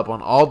catch up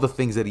on all the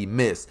things that he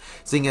missed,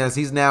 seeing as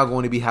he's now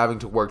going to be having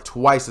to work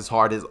twice as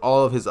hard as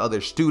all of his other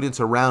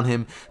students around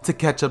him to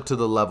catch up to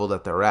the level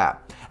that they're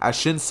at. As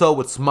Shinso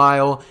would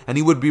smile, and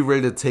he would be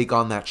ready to take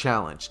on that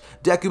challenge.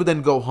 Deku would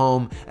then go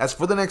home, as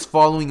for the next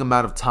following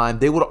amount of time,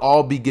 they would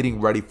all be getting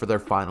ready for their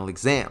final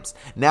exams.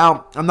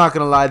 Now, I'm not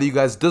gonna lie to you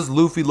guys, does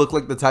Luffy look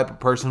like the type of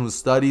person who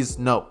studies?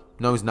 No,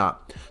 he's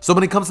not. So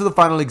when it comes to the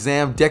final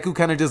exam, Deku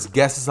kind of just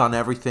guesses on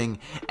everything,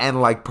 and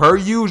like per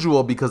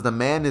usual, because the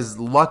man is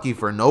lucky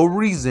for no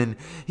reason,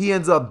 he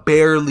ends up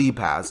barely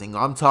passing.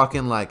 I'm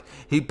talking like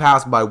he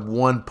passed by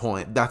 1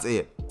 point, that's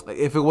it.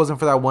 If it wasn't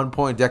for that 1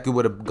 point, Deku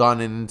would have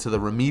gone into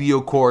the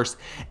remedial course,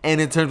 and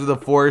in terms of the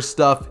forest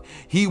stuff,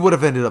 he would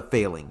have ended up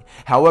failing.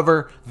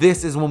 However,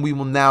 this is when we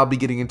will now be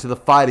getting into the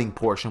fighting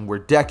portion, where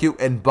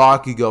Deku and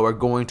Bakugo are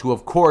going to,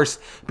 of course,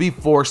 be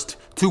forced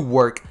to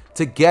work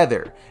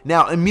together.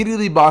 Now,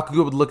 immediately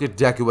Bakugo would look at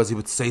Deku as he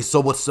would say,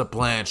 so what's the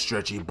plan,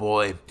 stretchy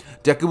boy?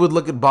 Deku would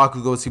look at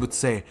Bakugo as he would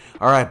say,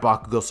 alright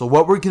Bakugo, so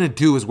what we're gonna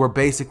do is we're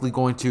basically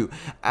going to,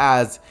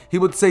 as he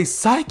would say,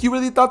 psych, you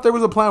really thought there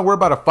was a plan? We're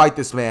about to fight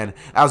this man.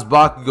 As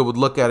Bakugo would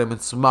look at him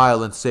and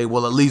smile and say,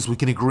 well, at least we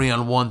can agree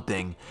on one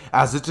thing.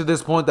 As it's to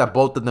this point that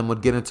both of them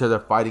would get into their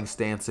fighting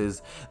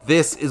stances,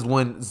 this is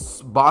when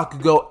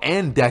Bakugo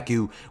and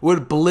Deku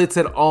would blitz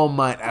at All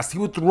Might as he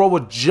would throw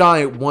a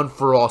giant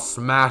one-for-all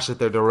smash at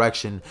their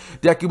direction.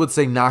 Deku would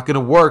say, not gonna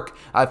work.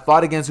 I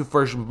fought against you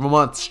for a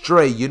month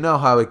straight. You know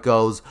how it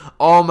goes.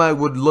 All Might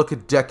would look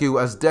at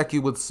Deku as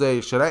Deku would say,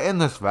 should I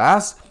end this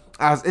fast?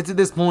 As it's at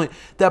this point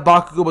that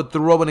Bakugo would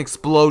throw an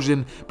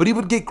explosion, but he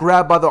would get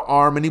grabbed by the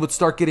arm and he would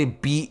start getting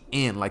beat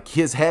in. Like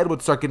his head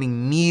would start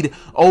getting kneed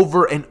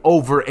over and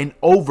over and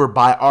over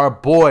by our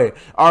boy,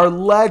 our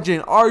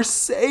legend, our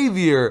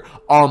savior,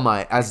 All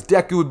Might. As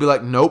Deku would be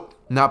like, nope,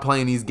 not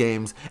playing these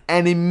games.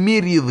 And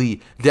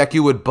immediately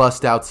Deku would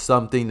bust out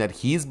something that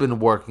he's been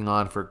working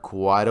on for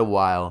quite a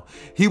while.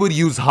 He would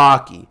use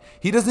Haki.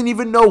 He doesn't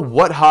even know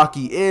what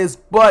Haki is,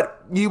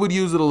 but he would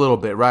use it a little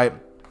bit, right?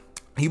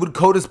 He would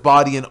coat his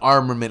body in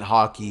armament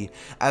Haki,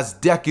 as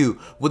Deku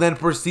would then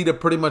proceed to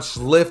pretty much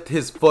lift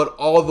his foot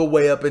all the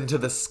way up into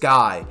the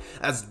sky,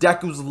 as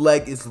Deku's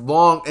leg is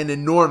long and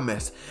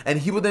enormous, and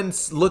he would then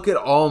look at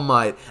All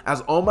Might, as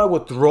All Might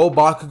would throw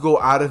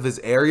Bakugo out of his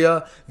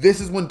area.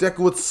 This is when Deku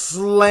would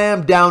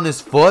slam down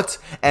his foot,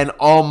 and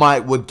All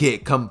Might would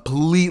get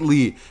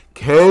completely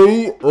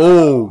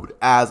KO'd,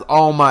 as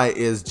All Might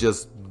is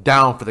just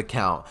down for the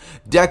count.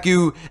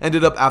 Deku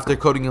ended up, after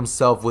coating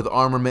himself with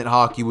armament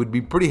Haki, would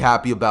be pretty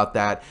happy about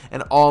that,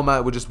 and All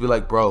Might would just be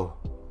like, bro,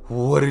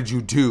 what did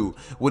you do,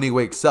 when he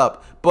wakes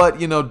up.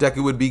 But you know,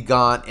 Deku would be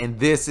gone, and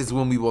this is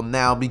when we will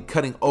now be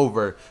cutting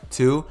over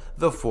to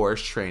the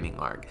Forest training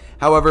arc.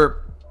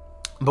 However,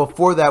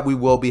 before that, we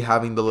will be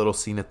having the little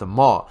scene at the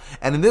mall,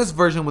 and in this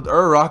version, when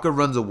Uraraka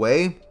runs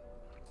away,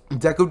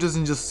 Deku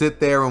doesn't just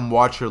sit there and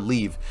watch her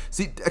leave.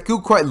 See,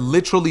 Deku quite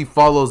literally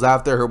follows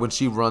after her when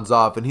she runs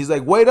off, and he's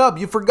like, wait up,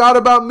 you forgot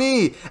about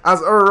me. As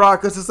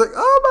Uraraka's just like,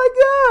 oh my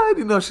god,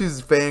 you know, she's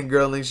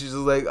fangirling. She's just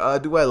like,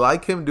 do I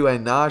like him? Do I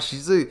not?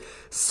 She's like,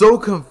 so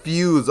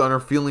confused on her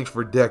feelings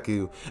for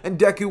Deku. And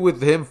Deku,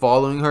 with him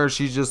following her,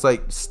 she's just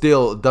like,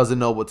 still doesn't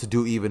know what to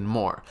do even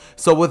more.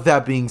 So with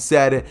that being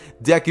said,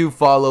 Deku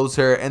follows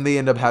her, and they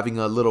end up having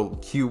a little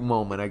cute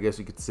moment, I guess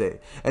you could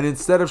say. And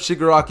instead of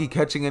Shigaraki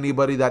catching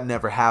anybody, that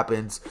never happens.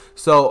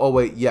 So, oh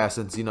wait, yeah,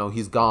 since, you know,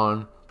 he's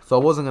gone, so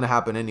it wasn't gonna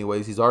happen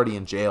anyways. He's already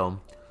in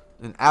jail.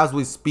 And as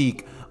we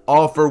speak,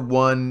 All For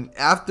One,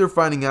 after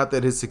finding out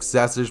that his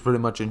successor is pretty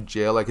much in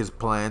jail, like his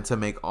plan to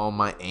make All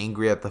Might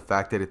angry at the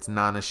fact that it's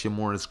Nana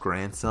Shimura's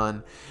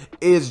grandson,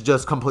 is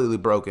just completely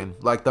broken.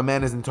 Like, the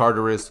man is in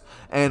Tartarus,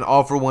 and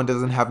All For One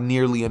doesn't have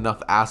nearly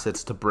enough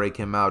assets to break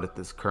him out at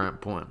this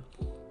current point.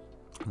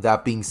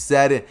 That being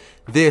said,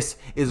 this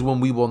is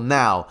when we will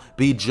now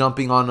be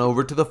jumping on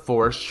over to the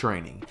Forest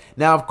training.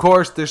 Now, of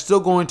course, they're still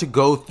going to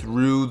go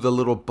through the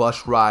little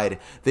bus ride.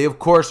 They, of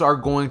course, are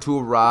going to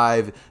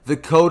arrive. The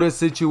Coda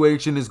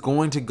situation is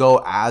going to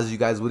go as you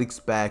guys would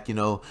expect. You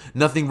know,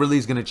 nothing really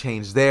is going to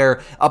change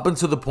there up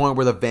until the point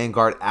where the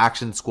Vanguard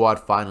Action Squad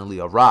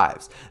finally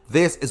arrives.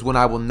 This is when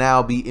I will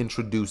now be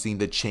introducing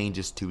the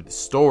changes to the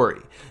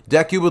story.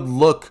 Deku would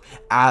look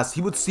as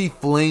he would see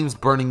flames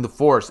burning the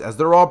forest, as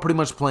they're all pretty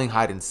much playing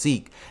hide and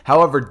seek.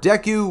 However,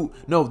 Deku,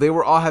 no, they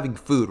were all having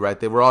food, right?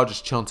 They were all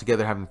just chilling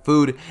together having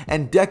food,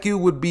 and Deku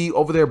would be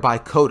over there by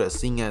Coda,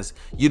 seeing as,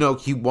 you know,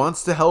 he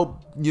wants to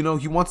help, you know,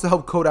 he wants to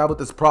help Coda out with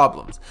his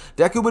problems.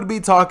 Deku would be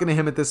talking to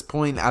him at this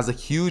point as a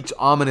huge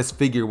ominous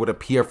figure would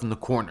appear from the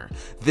corner,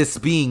 this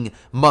being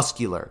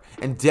Muscular,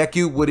 and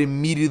Deku would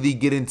immediately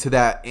get into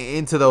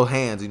those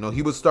hands. You know,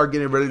 he would start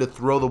getting ready to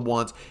throw the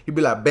ones. He'd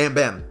be like, bam,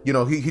 bam, you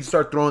know, he'd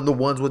start throwing the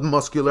ones with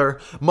Muscular.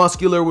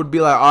 Muscular would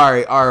be like, all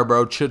right,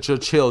 bro,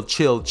 chill.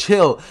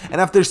 And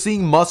after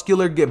seeing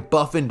Muscular get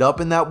buffined up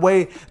in that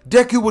way,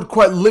 Deku would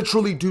quite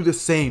literally do the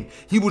same.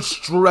 He would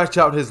stretch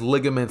out his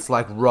ligaments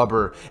like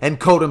rubber and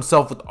coat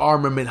himself with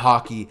armament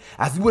Haki,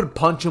 as he would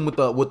punch him with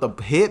a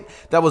hit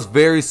that was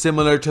very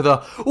similar to the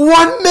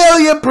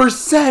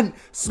 1,000,000%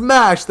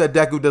 smash that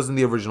Deku does in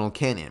the original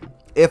canon.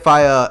 If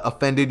I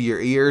offended your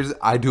ears,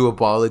 I do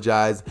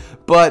apologize,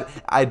 but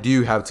I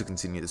do have to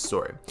continue the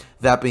story.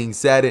 That being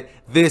said,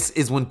 this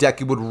is when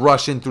Deku would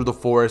rush in through the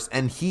forest,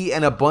 and he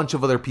and a bunch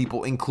of other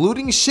people,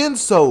 including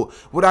Shinso,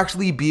 would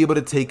actually be able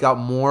to take out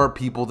more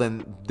people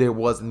than there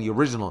was in the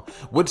original.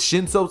 With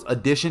Shinso's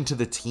addition to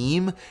the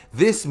team,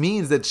 this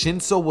means that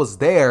Shinso was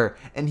there,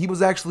 and he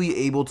was actually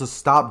able to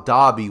stop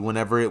Dabi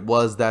whenever it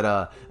was that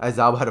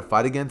Aizawa had to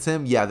fight against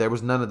him. Yeah, there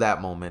was none of that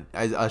moment.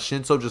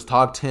 Shinso just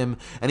talked to him,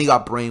 and he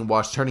got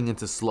brainwashed, turning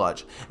into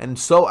sludge. And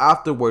so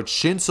afterwards,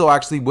 Shinso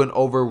actually went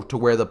over to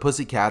where the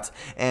Pussycats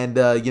and,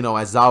 you know,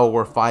 Aizawa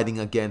were fighting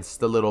against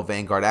the little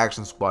Vanguard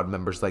Action Squad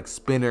members like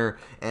Spinner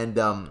and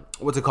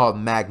what's it called,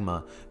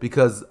 Magma,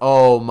 because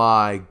oh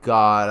my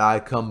god, I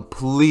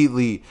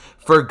completely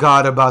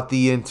forgot about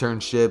the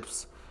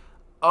internships.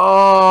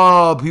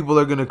 Oh, people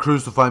are gonna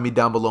crucify me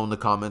down below in the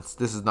comments.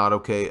 This is not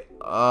okay.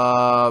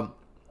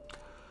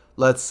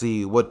 Let's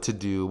see what to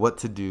do.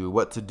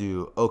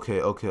 Okay.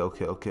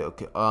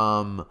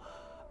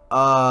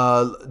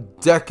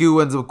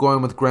 Deku ends up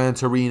going with Gran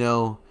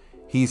Torino.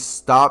 He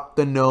stopped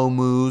the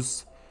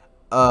Nomus.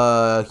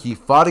 He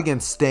fought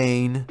against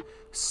Stain.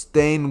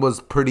 Stain was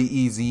pretty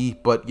easy,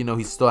 but you know,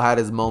 he still had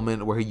his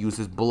moment where he used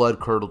his blood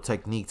curdle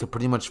technique to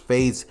pretty much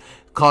phase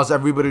caused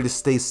everybody to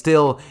stay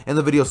still, and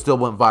the video still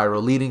went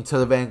viral, leading to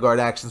the Vanguard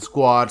Action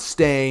Squad,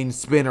 Stain,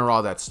 Spinner,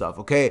 all that stuff,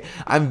 okay?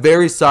 I'm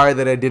very sorry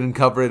that I didn't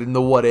cover it in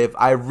the what if.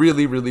 I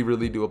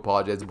really do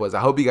apologize, boys. I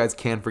hope you guys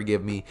can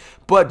forgive me,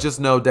 but just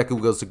know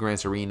Deku goes to Gran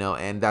Torino,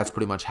 and that's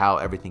pretty much how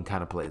everything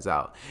kind of plays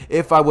out.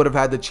 If I would have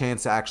had the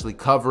chance to actually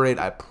cover it,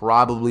 I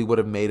probably would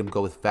have made him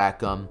go with Fat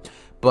Gum,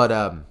 but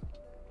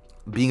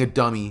being a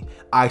dummy,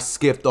 I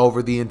skipped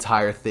over the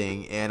entire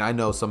thing, and I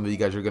know some of you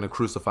guys are going to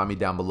crucify me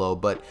down below,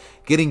 but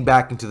getting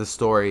back into the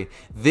story,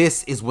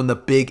 this is when the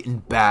big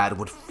and bad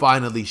would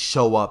finally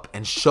show up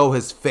and show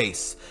his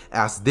face,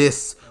 as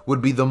this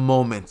would be the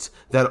moment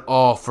that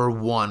All For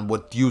One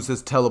would use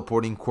his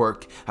teleporting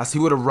quirk as he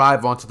would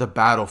arrive onto the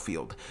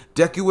battlefield.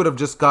 Deku would have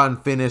just gotten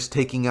finished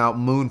taking out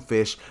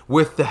Moonfish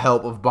with the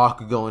help of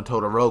Bakugo and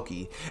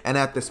Todoroki, and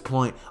at this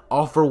point,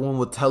 All For One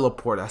would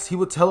teleport. As he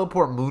would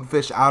teleport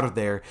Moonfish out of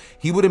there,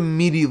 he would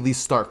immediately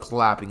start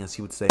clapping as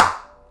he would say,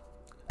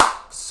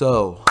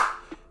 "So,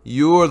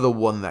 you're the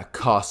one that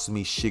cost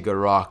me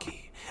Shigaraki."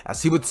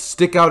 As he would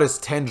stick out his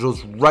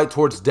tendrils right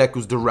towards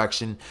Deku's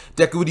direction,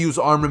 Deku would use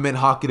armament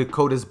haki to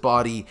coat his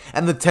body,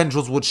 and the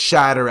tendrils would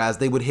shatter as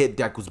they would hit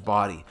Deku's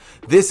body.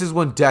 This is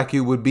when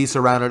Deku would be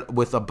surrounded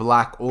with a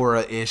black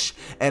aura-ish,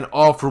 and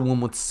All For One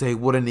would say,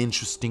 "What an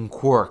interesting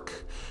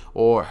quirk."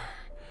 Or,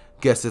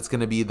 guess it's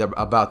gonna be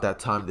about that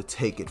time to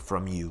take it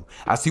from you.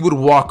 As he would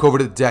walk over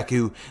to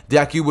Deku,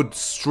 Deku would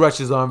stretch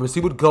his arms. He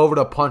would go over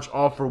to punch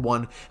All For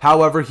One.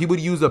 However, he would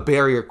use a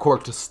barrier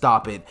quirk to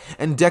stop it,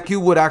 and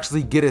Deku would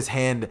actually get his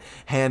hand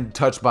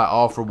touched by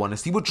All For One.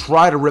 As he would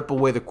try to rip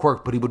away the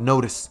quirk, but he would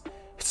notice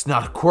it's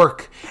not a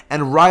quirk.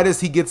 And right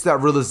as he gets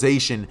that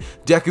realization,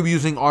 Deku,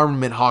 using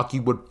armament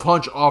haki, would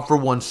punch All For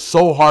One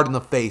so hard in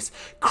the face,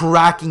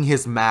 cracking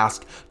his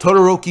mask.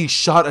 Todoroki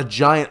shot a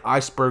giant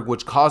iceberg,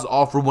 which caused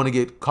All For One to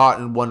get caught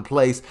in one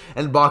place,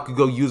 and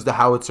Bakugo used the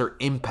howitzer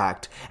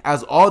impact,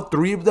 as all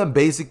three of them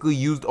basically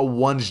used a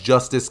One's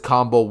Justice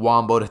combo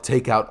wombo to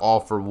take out All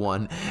For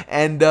One.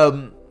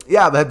 And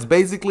yeah, that's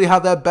basically how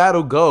that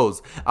battle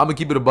goes. I'm gonna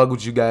keep it a bug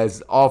with you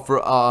guys. All for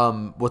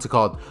what's it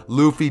called?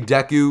 Luffy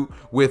Deku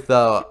with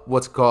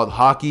what's it called?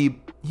 Haki.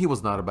 He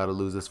was not about to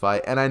lose this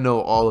fight, and I know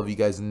all of you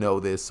guys know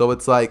this. So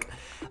it's like,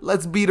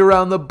 let's beat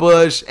around the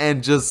bush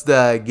and just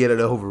get it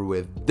over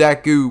with.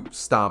 Deku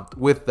stomped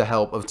with the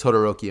help of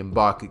Todoroki and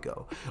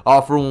Bakugo.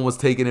 All For One was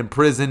taken in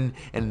prison,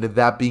 and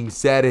that being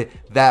said,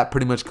 that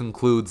pretty much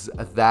concludes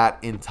that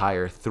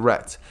entire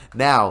threat.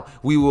 Now,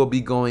 we will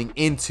be going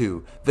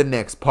into the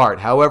next part.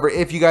 However,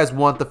 if you guys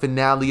want the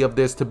finale of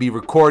this to be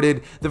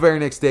recorded the very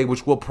next day,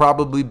 which will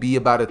probably be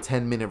about a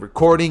 10-minute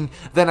recording,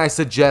 then I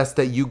suggest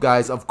that you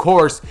guys, of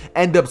course,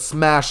 end up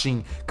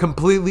smashing,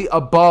 completely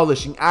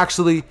abolishing.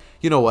 Actually,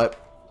 you know what?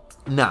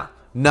 Nah.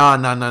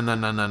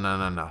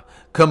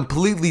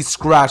 Completely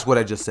scratch what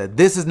I just said.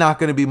 This is not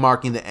going to be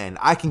marking the end.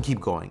 I can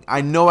keep going.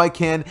 I know I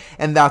can,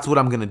 and that's what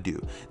I'm going to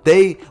do.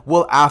 They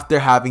will, after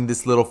having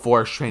this little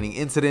forest training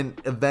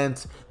incident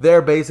event,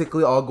 they're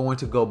basically all going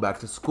to go back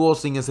to school,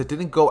 seeing as it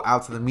didn't go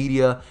out to the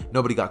media,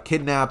 nobody got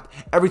kidnapped,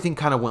 everything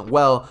kind of went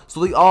well, so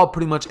they all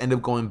pretty much end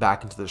up going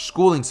back into their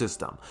schooling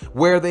system,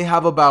 where they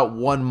have about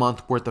 1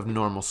 month worth of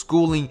normal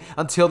schooling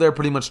until they're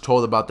pretty much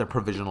told about their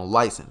provisional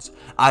license.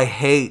 I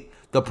hate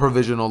the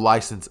provisional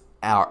license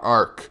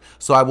arc,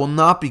 so I will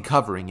not be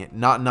covering it.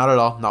 Not at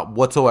all, not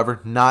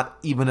whatsoever. Not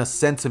even a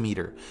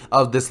centimeter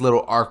of this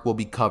little arc will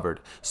be covered.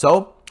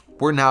 So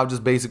we're now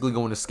just basically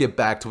going to skip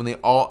back to when they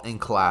all in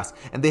class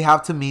and they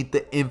have to meet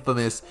the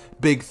infamous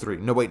big three.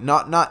 No, wait,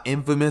 not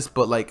infamous,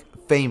 but like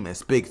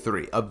famous big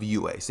three of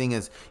UA. Seeing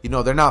as, you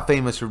know, they're not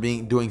famous for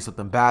doing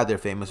something bad, they're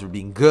famous for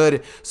being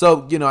good.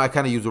 So, you know, I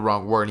kind of use the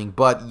wrong wording,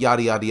 but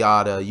yada yada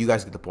yada. You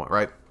guys get the point,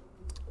 right?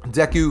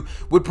 Deku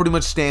would pretty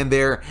much stand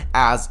there,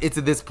 as it's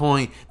at this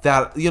point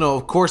that, you know,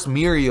 of course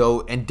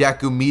Mirio and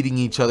Deku meeting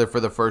each other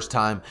for the first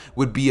time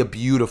would be a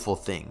beautiful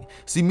thing.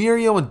 See,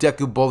 Mirio and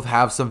Deku both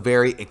have some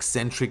very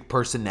eccentric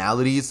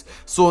personalities,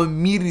 so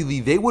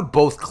immediately they would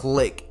both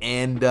click,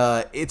 and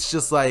it's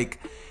just like,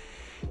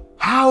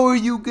 how are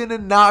you gonna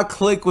not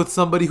click with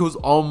somebody who's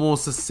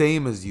almost the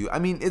same as you? I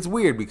mean, it's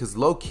weird because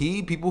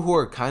low-key, people who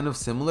are kind of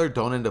similar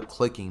don't end up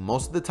clicking.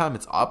 Most of the time,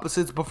 it's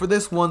opposites, but for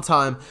this one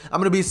time, I'm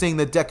gonna be saying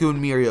that Deku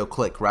and Mirio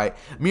click, right?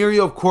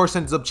 Mirio, of course,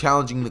 ends up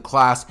challenging the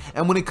class,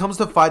 and when it comes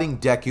to fighting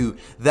Deku,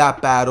 that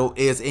battle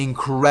is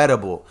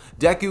incredible.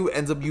 Deku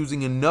ends up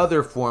using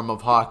another form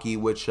of haki,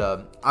 which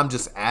I'm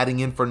just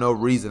adding in for no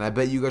reason. I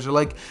bet you guys are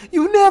like,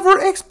 you never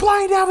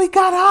explained how he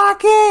got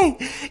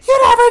haki!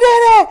 You never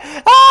did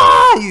it!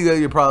 Ah!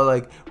 You're probably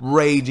like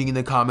raging in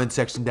the comment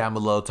section down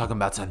below, talking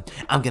about some,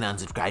 I'm gonna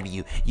unsubscribe to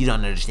you, you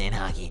don't understand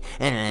hockey.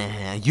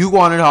 You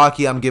wanted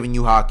hockey, I'm giving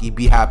you hockey,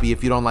 be happy.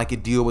 If you don't like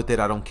it, deal with it,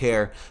 I don't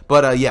care.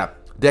 But yeah,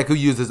 Deku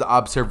uses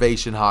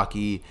observation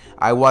haki.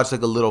 I watched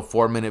like a little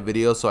 4-minute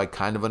video, so I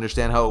kind of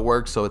understand how it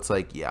works. So it's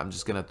like, yeah, I'm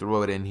just gonna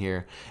throw it in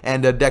here.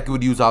 And Deku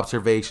would use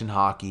observation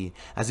haki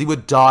as he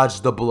would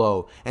dodge the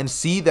blow and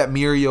see that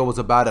Mirio was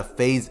about to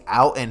phase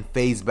out and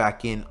phase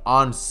back in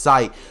on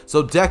sight.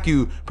 So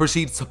Deku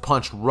proceeds to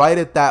punch right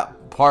at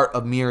that part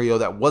of Mirio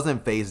that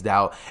wasn't phased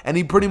out, and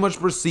he pretty much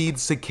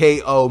proceeds to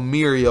KO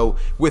Mirio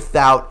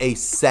without a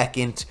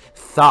second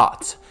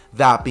thought.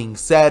 That being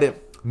said,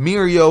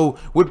 Mirio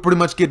would pretty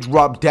much get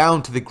dropped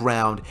down to the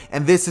ground,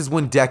 and this is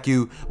when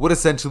Deku would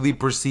essentially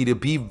proceed to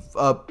be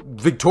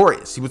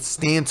victorious. He would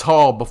stand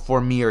tall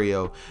before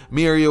Mirio.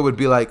 Mirio would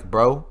be like,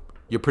 bro,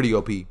 you're pretty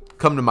OP.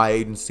 Come to my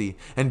agency.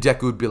 And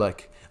Deku would be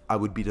like, I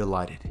would be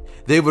delighted.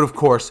 They would, of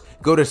course,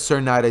 go to Sir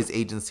Naida's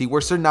agency,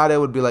 where Sir Naida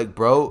would be like,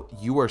 bro,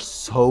 you are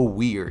so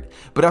weird.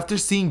 But after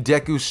seeing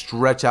Deku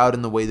stretch out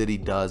in the way that he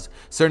does,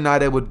 Sir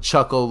Naida would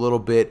chuckle a little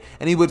bit,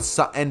 and he would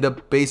end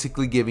up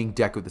basically giving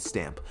Deku the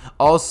stamp.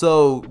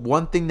 Also,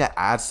 one thing that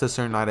adds to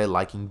Sir Naida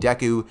liking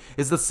Deku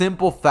is the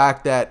simple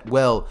fact that,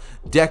 well,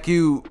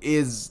 Deku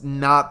is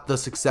not the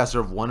successor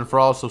of One for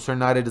All, so Sir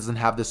Naida doesn't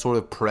have this sort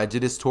of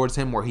prejudice towards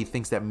him where he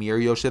thinks that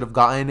Mirio should have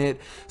gotten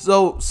it.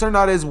 So Sir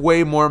Naida is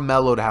way more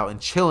mellowed out and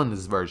chill in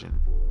this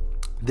version.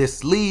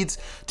 This leads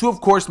to,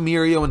 of course,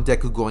 Mirio and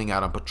Deku going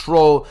out on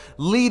patrol,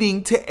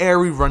 leading to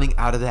Eri running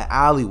out of the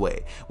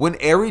alleyway. When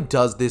Eri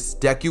does this,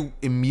 Deku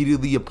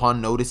immediately,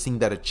 upon noticing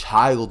that a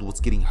child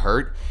was getting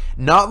hurt,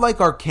 not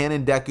like our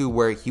canon Deku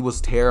where he was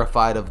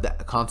terrified of the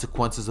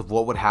consequences of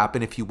what would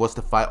happen if he was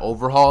to fight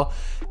Overhaul,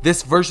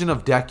 this version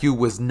of Deku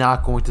was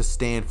not going to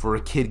stand for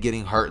a kid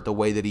getting hurt the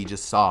way that he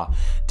just saw.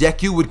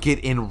 Deku would get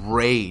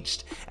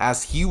enraged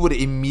as he would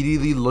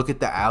immediately look at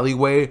the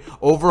alleyway.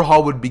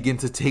 Overhaul would begin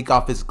to take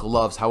off his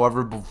gloves.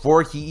 However,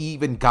 before he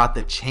even got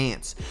the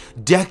chance,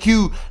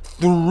 Deku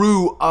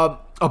threw a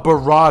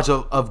barrage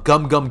of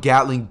Gum Gum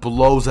Gatling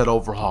blows at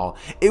Overhaul.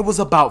 It was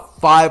about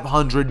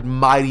 500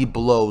 mighty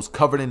blows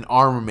covered in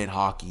armament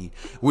haki,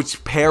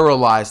 which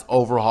paralyzed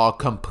Overhaul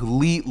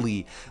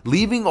completely,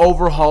 leaving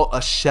Overhaul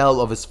a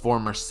shell of his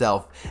former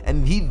self.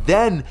 And he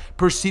then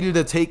proceeded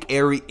to take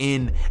Eri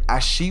in,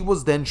 as she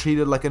was then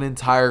treated like an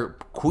entire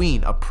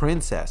queen, a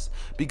princess,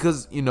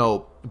 because, you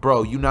know,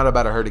 bro, you're not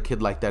about to hurt a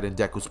kid like that in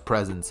Deku's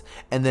presence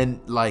and then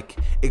like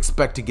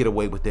expect to get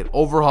away with it.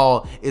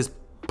 Overhaul is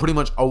pretty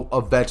much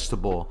a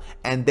vegetable,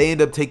 and they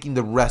end up taking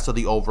the rest of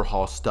the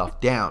Overhaul stuff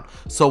down.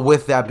 So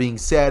with that being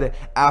said,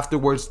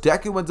 afterwards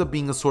Deku ends up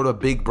being a sort of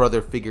big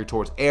brother figure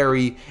towards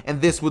Eri,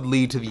 and this would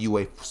lead to the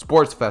UA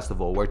Sports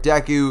Festival, where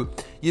Deku,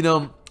 you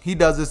know, he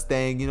does his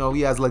thing. You know,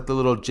 he has like the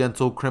little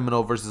gentle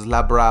criminal versus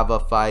La Brava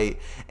fight,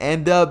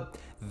 and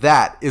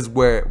that is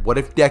where What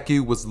If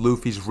Deku Was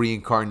Luffy's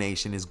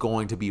reincarnation is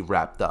going to be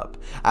wrapped up.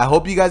 I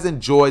hope you guys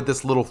enjoyed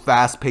this little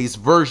fast-paced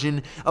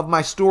version of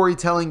my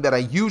storytelling that I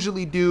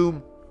usually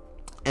do.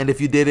 And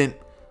if you didn't,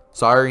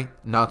 sorry,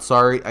 not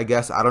sorry, I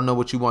guess. I don't know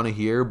what you want to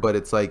hear, but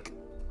it's like,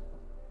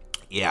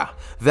 yeah.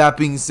 That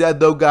being said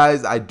though,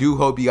 guys, I do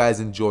hope you guys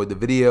enjoyed the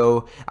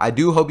video. I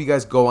do hope you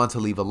guys go on to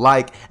leave a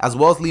like, as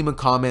well as leave a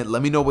comment.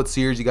 Let me know what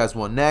series you guys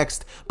want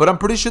next. But I'm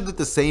pretty sure that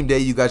the same day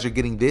you guys are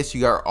getting this,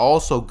 you are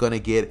also gonna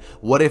get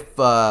What If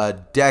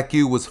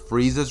Deku Was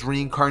Frieza's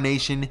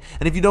reincarnation.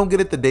 And if you don't get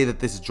it the day that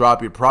this is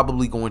dropped, you're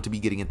probably going to be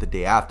getting it the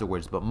day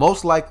afterwards. But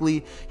most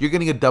likely, you're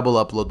getting a double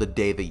upload the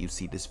day that you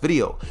see this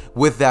video.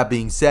 With that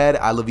being said,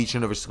 I love each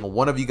and every single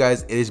one of you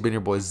guys. It has been your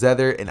boy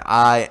Zether, and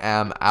I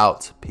am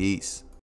out. Peace.